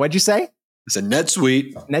again. What'd you say? It's a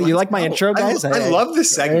NetSuite. You like my intro, guys? I love this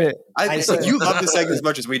segment. You love this segment as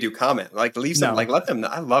much as we do. Comment, leave some, let them know.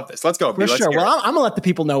 I love this. Let's go. For sure. Well, I'm gonna let the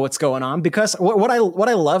people know what's going on, because what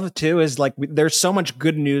I love too is there's so much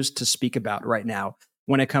good news to speak about right now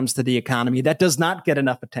when it comes to the economy that does not get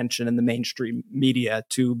enough attention in the mainstream media,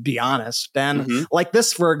 to be honest. And like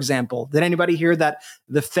this, for example, did anybody hear that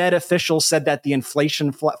the Fed officials said that the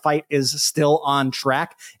inflation fight is still on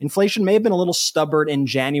track? Inflation may have been a little stubborn in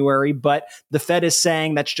January, but the Fed is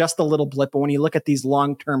saying that's just a little blip. But when you look at these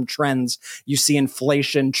long-term trends, you see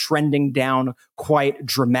inflation trending down quite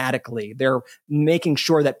dramatically. They're making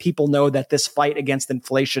sure that people know that this fight against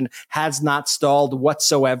inflation has not stalled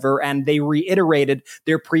whatsoever. And they reiterated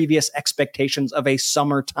their previous expectations of a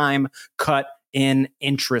summertime cut in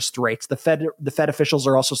interest rates. The Fed officials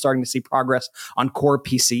are also starting to see progress on core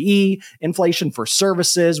PCE, inflation for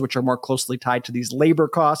services, which are more closely tied to these labor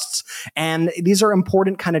costs. And these are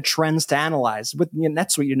important kind of trends to analyze. With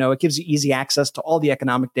NetSuite, it gives you easy access to all the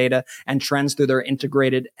economic data and trends through their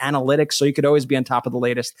integrated analytics. So you could always be on top of the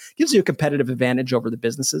latest. Gives you a competitive advantage over the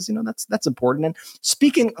businesses. That's important. And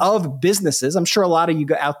speaking of businesses, I'm sure a lot of you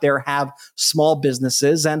out there have small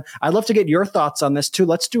businesses, and I'd love to get your thoughts on this too.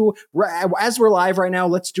 Let's do, as we're live right now,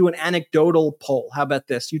 let's do an anecdotal poll. How about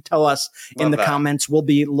this? You tell us in the comments. We'll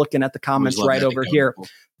be looking at the comments right over here.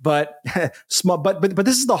 But small, but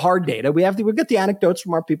this is the hard data. We get the anecdotes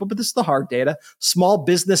from our people, but this is the hard data. Small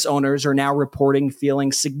business owners are now reporting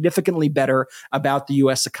feeling significantly better about the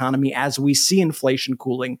U.S. economy as we see inflation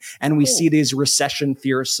cooling and we see these recession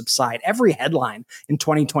fears subside. Every headline in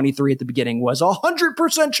 2023 at the beginning was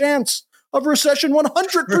 100% chance of recession,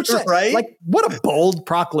 100%. Right? Like, what a bold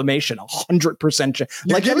proclamation, 100%.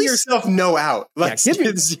 You're giving yourself no out.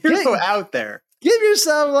 Give zero out there. Give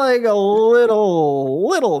yourself a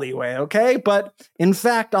little leeway, okay? But in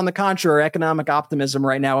fact, on the contrary, economic optimism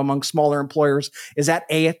right now among smaller employers is at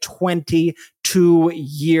a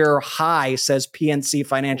 22-year high, says PNC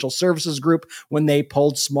Financial Services Group when they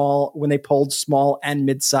polled small and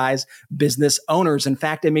mid-sized business owners. In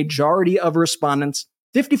fact, a majority of respondents,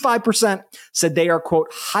 55%, said they are, quote,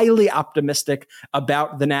 highly optimistic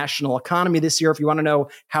about the national economy this year. If you want to know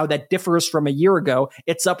how that differs from a year ago,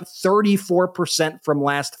 it's up 34% from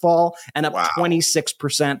last fall and up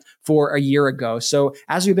 26% for a year ago. So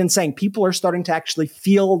as we've been saying, people are starting to actually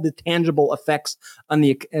feel the tangible effects on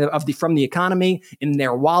from the economy in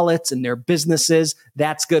their wallets, in their businesses.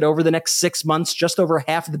 That's good. Over the next 6 months, just over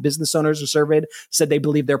half of the business owners who surveyed said they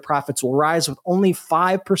believe their profits will rise, with only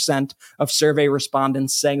 5% of survey respondents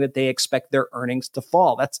saying that they expect their earnings to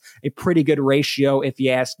fall. That's a pretty good ratio, if you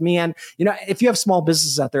ask me. And, if you have small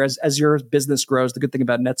businesses out there, as your business grows, the good thing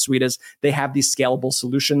about NetSuite is they have these scalable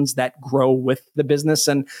solutions that grow with the business.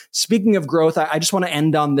 And speaking of growth, I just want to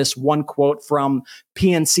end on this one quote from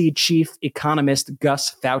PNC chief economist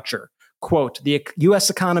Gus Foucher. Quote, the U.S.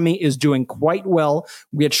 economy is doing quite well.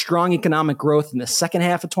 We had strong economic growth in the second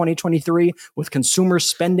half of 2023 with consumers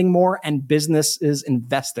spending more and businesses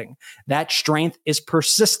investing. That strength is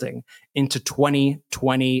persisting into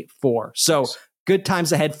 2024. So good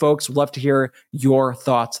times ahead, folks. We'd love to hear your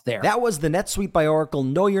thoughts there. That was the NetSuite by Oracle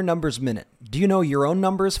Know Your Numbers Minute. Do you know your own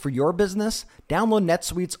numbers for your business? Download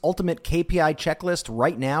NetSuite's ultimate KPI checklist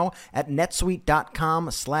right now at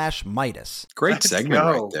netsuite.com/Midas. Great segment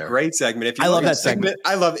right there. Great segment. If you I love that segment.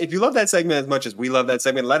 If you love that segment as much as we love that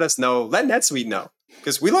segment, let us know. Let NetSuite know,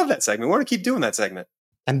 because we love that segment. We want to keep doing that segment.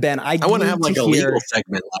 And Ben, I want to have like a legal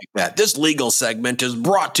segment like that. This legal segment is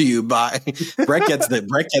brought to you by Brett gets the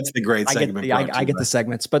great segment. I get the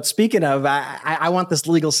segments. But speaking of, I want this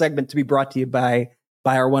legal segment to be brought to you by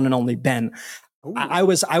our one and only Ben. I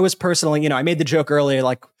was personally, I made the joke earlier,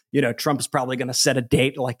 like, Trump is probably going to set a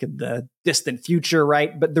date like in the distant future,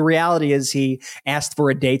 right? But the reality is he asked for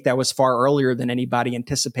a date that was far earlier than anybody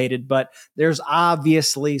anticipated. But there's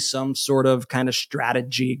obviously some sort of kind of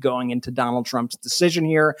strategy going into Donald Trump's decision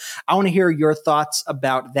here. I want to hear your thoughts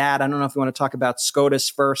about that. I don't know if you want to talk about SCOTUS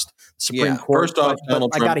first, Supreme Court. First off,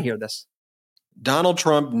 Donald Trump, I got to hear this. Donald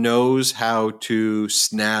Trump knows how to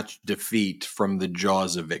snatch defeat from the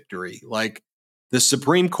jaws of victory. Like, the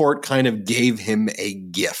Supreme Court kind of gave him a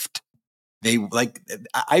gift.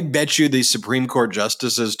 I bet you the Supreme Court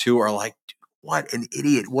justices too are like, what an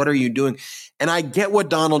idiot. What are you doing? And I get what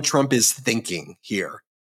Donald Trump is thinking here,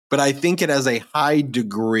 but I think it has a high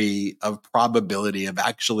degree of probability of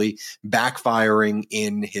actually backfiring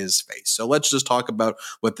in his face. So let's just talk about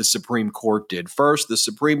what the Supreme Court did. First, the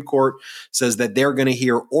Supreme Court says that they're going to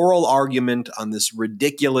hear oral argument on this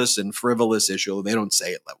ridiculous and frivolous issue. They don't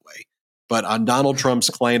say it that way. But on Donald Trump's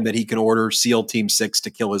claim that he can order SEAL Team 6 to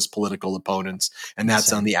kill his political opponents, and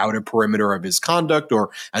that's on the outer perimeter of his conduct,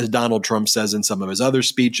 or as Donald Trump says in some of his other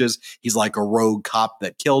speeches, he's like a rogue cop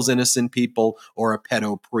that kills innocent people or a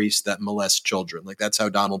pedo priest that molests children. Like, that's how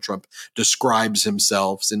Donald Trump describes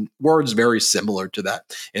himself, in words very similar to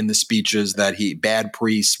that in the speeches that bad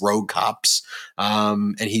priests, rogue cops,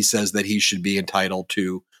 and he says that he should be entitled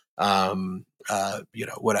to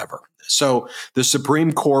whatever. So the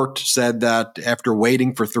Supreme Court said that after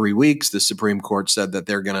waiting for 3 weeks, the Supreme Court said that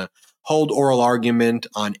they're going to hold oral argument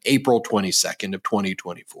on April 22nd of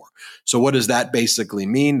 2024. So what does that basically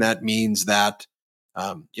mean? That means that,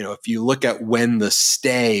 if you look at when the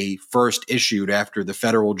stay first issued after the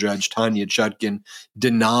federal judge, Tanya Chutkan,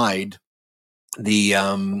 denied the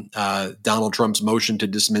Donald Trump's motion to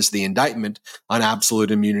dismiss the indictment on absolute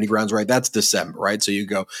immunity grounds, right? That's December, right? So you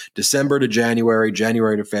go December to January,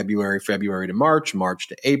 January to February, February to March, March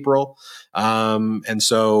to April. And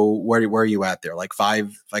so where are you at there? Like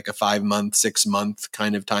a 5 month, 6 month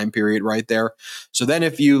kind of time period right there. So then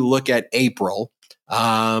if you look at April,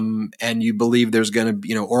 and you believe there's going to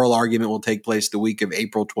be, oral argument will take place the week of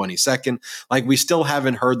April 22nd. Like, we still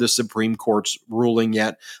haven't heard the Supreme Court's ruling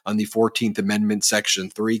yet on the 14th Amendment Section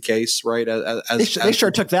 3 case, right? They sure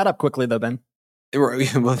took that up quickly, though, Ben.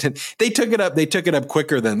 They took it up. They took it up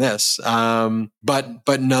quicker than this. But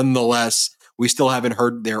nonetheless, we still haven't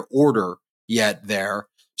heard their order yet there.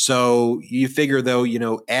 So you figure, though,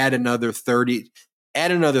 add another 30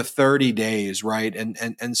 days, right?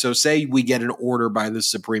 And so say we get an order by the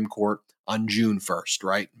Supreme Court on June 1st,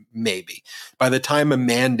 right? Maybe. By the time a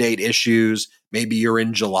mandate issues, maybe you're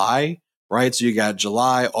in July, right? So you got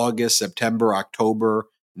July, August, September, October,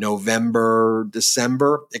 November,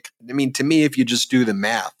 December. To me, if you just do the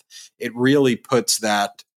math, it really puts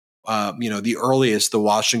that the earliest the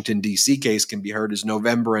Washington, D.C. case can be heard is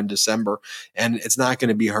November and December. And it's not going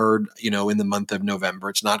to be heard, in the month of November.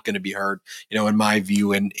 It's not going to be heard, in my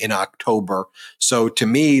view, in October. So to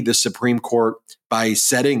me, the Supreme Court, by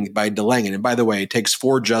delaying it, and by the way, it takes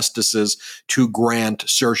 4 justices to grant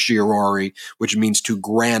certiorari, which means to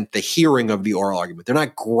grant the hearing of the oral argument. They're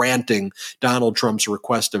not granting Donald Trump's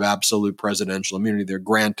request of absolute presidential immunity. They're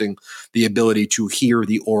granting the ability to hear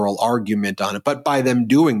the oral argument on it. But by them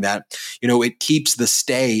doing that, it keeps the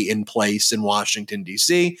stay in place in Washington,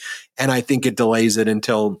 D.C., and I think it delays it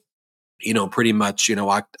until pretty much,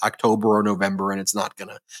 October or November, and it's not going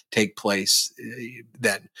to take place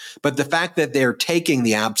then. But the fact that they're taking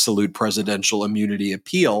the absolute presidential immunity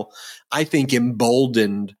appeal, I think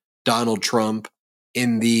emboldened Donald Trump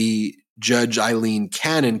in the Judge Eileen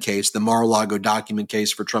Cannon case, the Mar-a-Lago document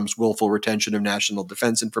case for Trump's willful retention of national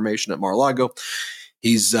defense information at Mar-a-Lago.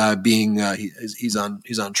 He's he's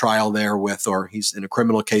on trial there he's in a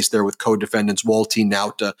criminal case there with co-defendants Walty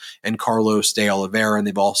Nauta and Carlos de Oliveira, and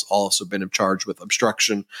they've also been charged with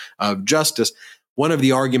obstruction of justice. one of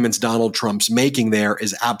the arguments Donald Trump's making there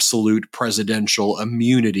is absolute presidential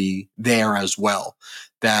immunity there as well.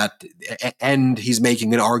 And he's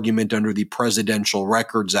making an argument under the Presidential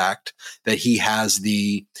Records Act that he has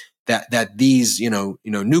that these,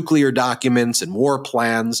 nuclear documents and war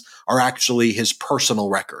plans are actually his personal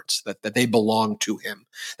records, that they belong to him,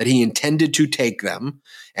 that he intended to take them,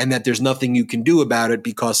 and that there's nothing you can do about it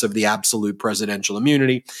because of the absolute presidential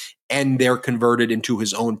immunity. And they're converted into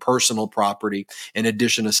his own personal property, in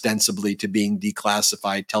addition, ostensibly, to being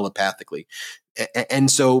declassified telepathically. And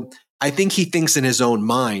so I think he thinks in his own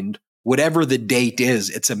mind, whatever the date is,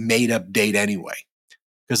 it's a made up date anyway.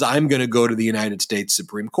 Because I'm going to go to the United States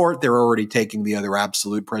Supreme Court. They're already taking the other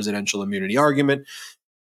absolute presidential immunity argument.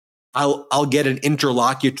 I'll get an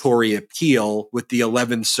interlocutory appeal with the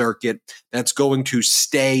 11th Circuit that's going to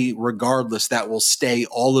stay regardless. That will stay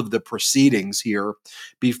all of the proceedings here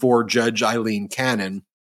before Judge Eileen Cannon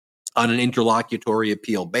on an interlocutory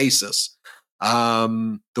appeal basis.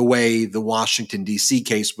 The way the Washington, D.C.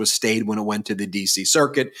 case was stayed when it went to the D.C.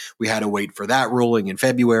 Circuit. We had to wait for that ruling in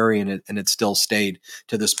February, and it still stayed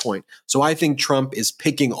to this point. So I think Trump is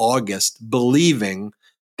picking August, believing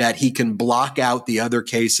that he can block out the other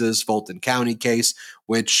cases, Fulton County case,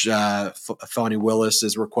 which Fani Willis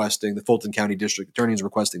is requesting, the Fulton County District Attorney is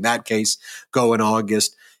requesting that case go in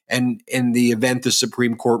August. And in the event the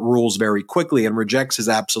Supreme Court rules very quickly and rejects his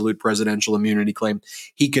absolute presidential immunity claim,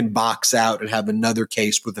 he can box out and have another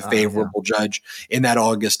case with a favorable judge in that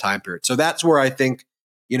August time period. So that's where I think,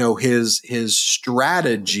 his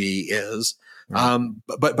strategy is.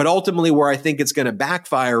 But ultimately where I think it's going to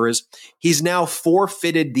backfire is he's now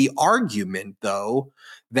forfeited the argument, though,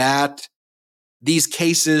 that these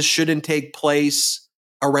cases shouldn't take place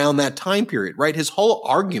around that time period, right? His whole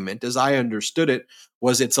argument, as I understood it,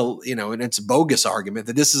 was it's a bogus argument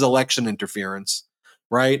that this is election interference,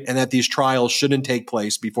 right? And that these trials shouldn't take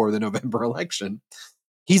place before the November election.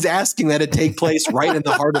 He's asking that it take place right in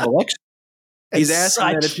the heart of election. He's asking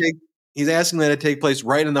that it take place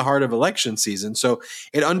right in the heart of election season. So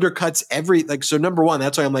it undercuts so number one,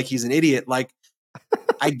 that's why I'm like, he's an idiot. Like,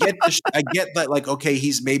 I get that, like, okay,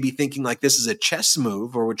 he's maybe thinking like this is a chess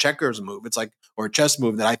move or a checkers move. It's like, or a chess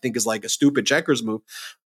move that I think is like a stupid checkers move,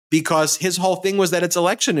 because his whole thing was that it's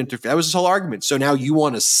election interference. That was his whole argument. So now you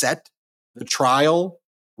want to set the trial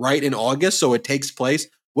right in August so it takes place.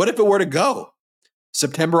 What if it were to go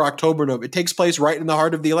September, October, November? It takes place right in the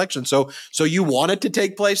heart of the election. So you want it to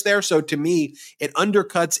take place there. So to me, it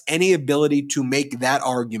undercuts any ability to make that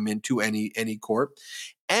argument to any court.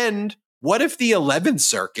 And what if the 11th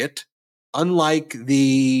Circuit, unlike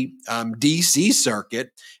the DC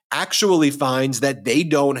Circuit, actually finds that they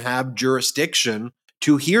don't have jurisdiction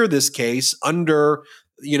to hear this case under,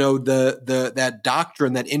 that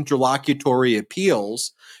doctrine that interlocutory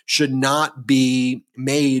appeals should not be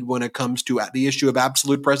made when it comes to the issue of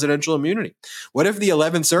absolute presidential immunity? What if the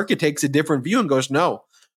 11th Circuit takes a different view and goes, no,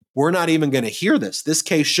 we're not even going to hear this. This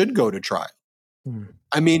case should go to trial.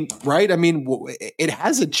 I mean, right? I mean, it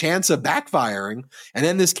has a chance of backfiring, and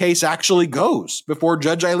then this case actually goes before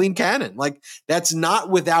Judge Eileen Cannon. Like, that's not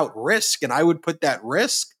without risk, and I would put that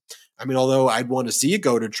risk. I mean, although I'd want to see it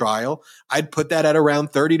go to trial, I'd put that at around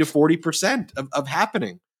 30 to 40% of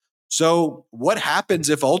happening. So what happens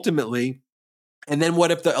if ultimately, and then what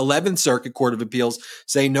if the 11th Circuit Court of Appeals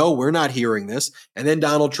say, no, we're not hearing this? And then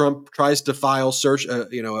Donald Trump tries to file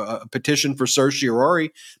a petition for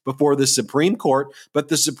certiorari before the Supreme Court. But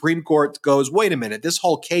the Supreme Court goes, wait a minute, this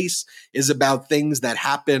whole case is about things that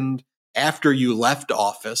happened after you left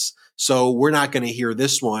office. So we're not going to hear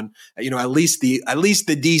this one. At least the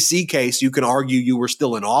DC case, you can argue you were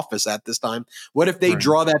still in office at this time. What if they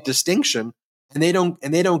draw that distinction and they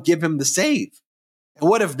don't give him the save? And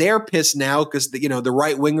what if they're pissed now because the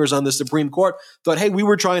right wingers on the Supreme Court thought, hey, we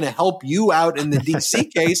were trying to help you out in the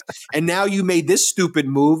DC case, and now you made this stupid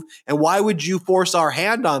move. And why would you force our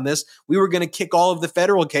hand on this? We were going to kick all of the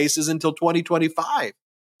federal cases until 2025.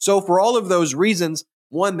 So for all of those reasons,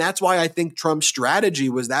 one, that's why I think Trump's strategy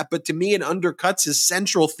was that. But to me, it undercuts his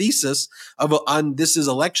central thesis on this is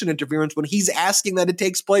election interference when he's asking that it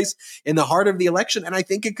takes place in the heart of the election. And I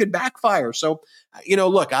think it could backfire. So,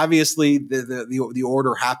 look, obviously the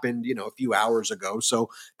order happened, a few hours ago. So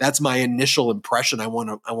that's my initial impression. I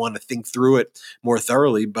want to think through it more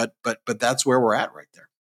thoroughly. But that's where we're at right there.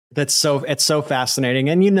 It's so fascinating.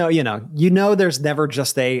 And there's never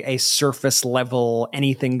just a surface level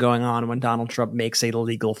anything going on when Donald Trump makes a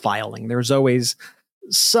legal filing. There's always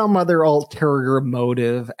some other ulterior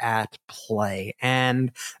motive at play.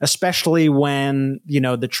 And especially when,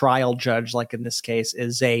 the trial judge, like in this case,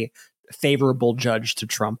 is a favorable judge to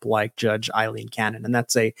Trump like Judge Eileen Cannon. And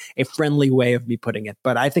that's a friendly way of me putting it.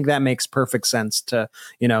 But I think that makes perfect sense to,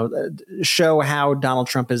 show how Donald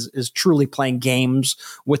Trump is truly playing games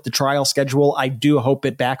with the trial schedule. I do hope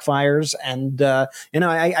it backfires. And,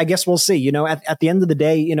 I guess we'll see. At the end of the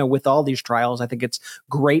day, with all these trials, I think it's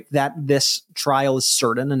great that this trial is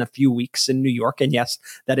certain in a few weeks in New York. And yes,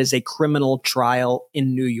 that is a criminal trial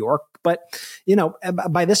in New York. But,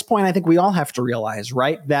 by this point, I think we all have to realize,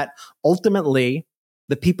 right, that ultimately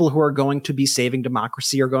the people who are going to be saving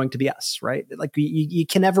democracy are going to be us, right? Like you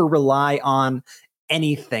can never rely on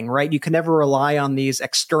anything, right? You can never rely on these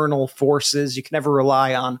external forces. You can never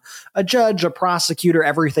rely on a judge, a prosecutor,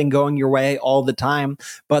 everything going your way all the time.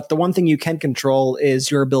 But the one thing you can control is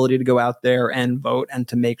your ability to go out there and vote and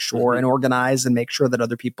to make sure and organize and make sure that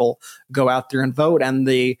other people go out there and vote. And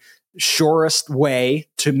the surest way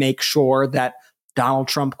to make sure that Donald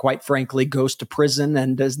Trump, quite frankly, goes to prison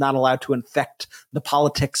and is not allowed to infect the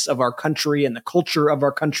politics of our country and the culture of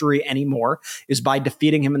our country anymore is by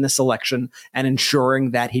defeating him in this election and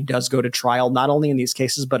ensuring that he does go to trial, not only in these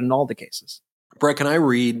cases, but in all the cases. Brett, can I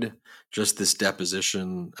read just this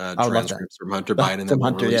deposition transcripts from Hunter Biden that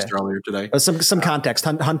were released earlier today? Some context.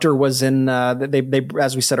 Hunter was in, they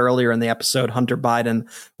as we said earlier in the episode, Hunter Biden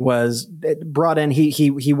was brought in.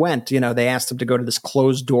 He went, they asked him to go to this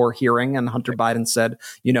closed door hearing, and Hunter Biden said,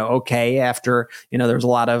 okay, after, there was a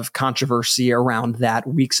lot of controversy around that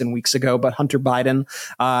weeks and weeks ago, but Hunter Biden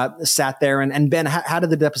sat there. And Ben, how did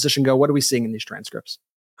the deposition go? What are we seeing in these transcripts?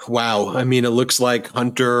 Wow. I mean, it looks like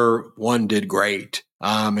Hunter, one, did great.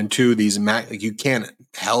 And two, you can't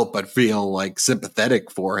help but feel like sympathetic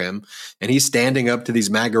for him. And he's standing up to these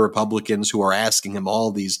MAGA Republicans who are asking him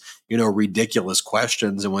all these, ridiculous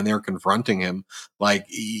questions. And when they're confronting him, like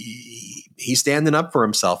he's standing up for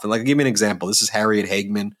himself. And like, I'll give you an example. This is Harriet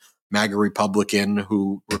Hageman, MAGA Republican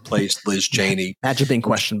who replaced Liz Cheney. Imagine being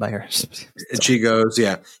questioned by her. And she goes,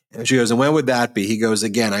 and when would that be? He goes,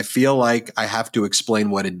 again, I feel like I have to explain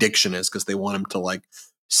what addiction is because they want him to like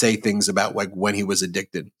say things about like when he was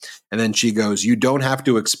addicted. And then she goes, you don't have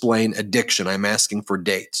to explain addiction. I'm asking for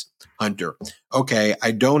dates. Hunter, okay, I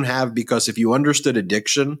don't have, because if you understood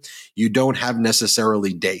addiction, you don't have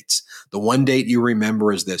necessarily dates. The one date you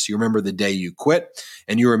remember is this. You remember the day you quit,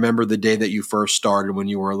 and you remember the day that you first started when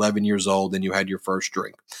you were 11 years old and you had your first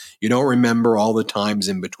drink. You don't remember all the times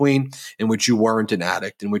in between in which you weren't an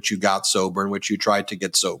addict, in which you got sober, in which you tried to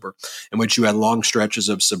get sober, in which you had long stretches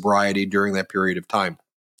of sobriety during that period of time.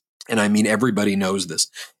 And I mean, everybody knows this.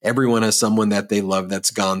 Everyone has someone that they love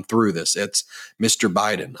that's gone through this. It's Mr.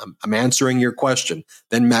 Biden. I'm answering your question.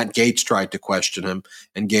 Then Matt Gaetz tried to question him.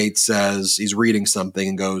 And Gaetz says he's reading something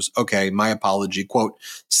and goes, okay, my apology. Quote,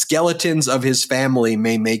 skeletons of his family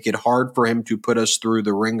may make it hard for him to put us through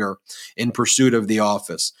the ringer in pursuit of the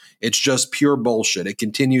office. It's just pure bullshit. It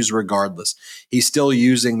continues regardless. He's still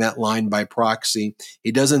using that line by proxy.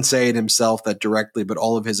 He doesn't say it himself that directly, but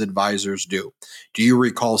all of his advisors do. Do you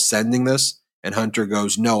recall sending this? And Hunter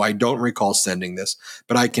goes, no, I don't recall sending this,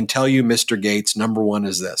 but I can tell you, Mr. Gaetz, number one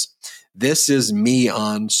is this. This is me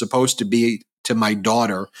supposed to be to my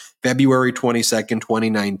daughter, February 22nd,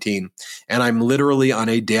 2019. And I'm literally on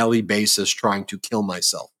a daily basis trying to kill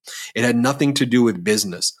myself. It had nothing to do with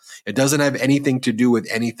business. It doesn't have anything to do with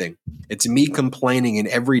anything. It's me complaining in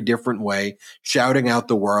every different way, shouting out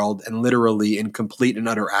the world, and literally in complete and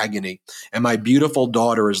utter agony. And my beautiful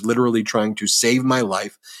daughter is literally trying to save my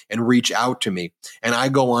life and reach out to me. And I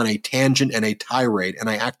go on a tangent and a tirade, and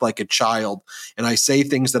I act like a child, and I say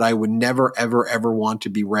things that I would never, ever, ever want to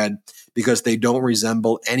be read because they don't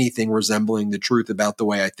resemble anything resembling the truth about the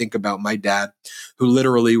way I think about my dad, who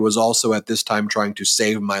literally was also at this time trying to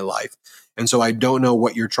save my life. And so I don't know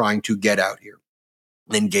what you're trying to get out here.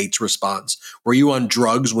 Then Gaetz responds, were you on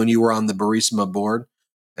drugs when you were on the Burisma board?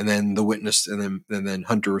 And then the witness, and then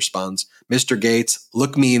Hunter responds, Mr. Gaetz,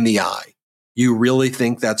 look me in the eye. You really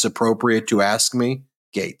think that's appropriate to ask me?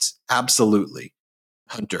 Gaetz, absolutely.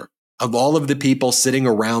 Hunter, of all of the people sitting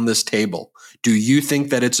around this table, do you think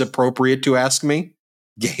that it's appropriate to ask me?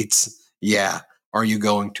 Gaetz, yeah. Are you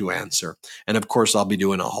going to answer? And of course, I'll be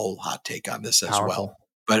doing a whole hot take on this as well.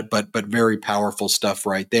 But very powerful stuff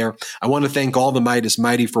right there. I want to thank all the Meidas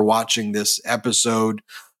Mighty for watching this episode.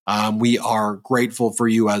 We are grateful for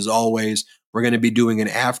you as always. We're going to be doing an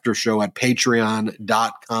after show at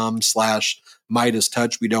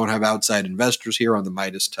patreon.com/MeidasTouch. We don't have outside investors here on the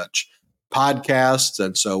Meidas Touch podcasts.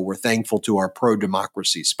 And so we're thankful to our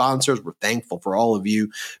pro-democracy sponsors. We're thankful for all of you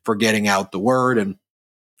for getting out the word. And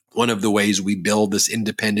one of the ways we build this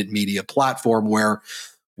independent media platform where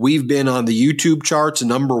we've been on the YouTube charts,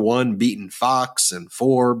 #1, beating Fox and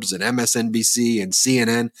Forbes and MSNBC and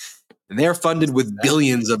CNN. and they're funded with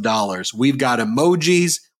billions of dollars. We've got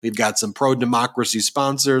emojis. We've got some pro-democracy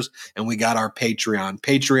sponsors, and we got our Patreon,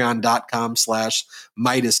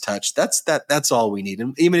 patreon.com/MeidasTouch. That's all we need.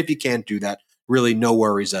 And even if you can't do that, really no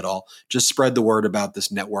worries at all. Just spread the word about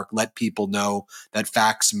this network. Let people know that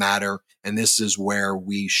facts matter, and this is where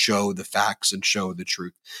we show the facts and show the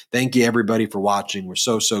truth. Thank you, everybody, for watching. We're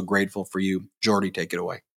so grateful for you. Jordy, take it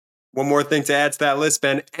away. One more thing to add to that list,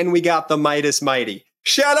 Ben, and we got the Meidas Mighty.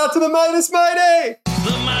 Shout out to the Meidas Mighty!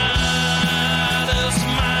 The Meidas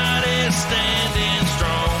Mighty standing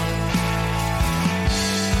strong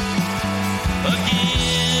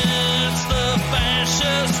against the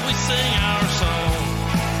fascists. We sing our song.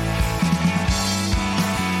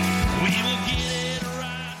 We will get it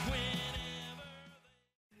right whenever.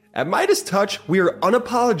 At Meidas Touch, we are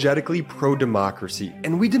unapologetically pro-democracy,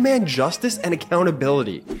 and we demand justice and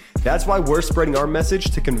accountability. That's why we're spreading our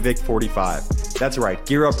message to Convict 45. That's right,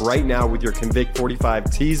 gear up right now with your Convict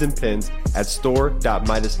 45 tees and pins at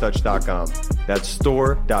store.meidastouch.com. That's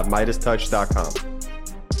store.meidastouch.com.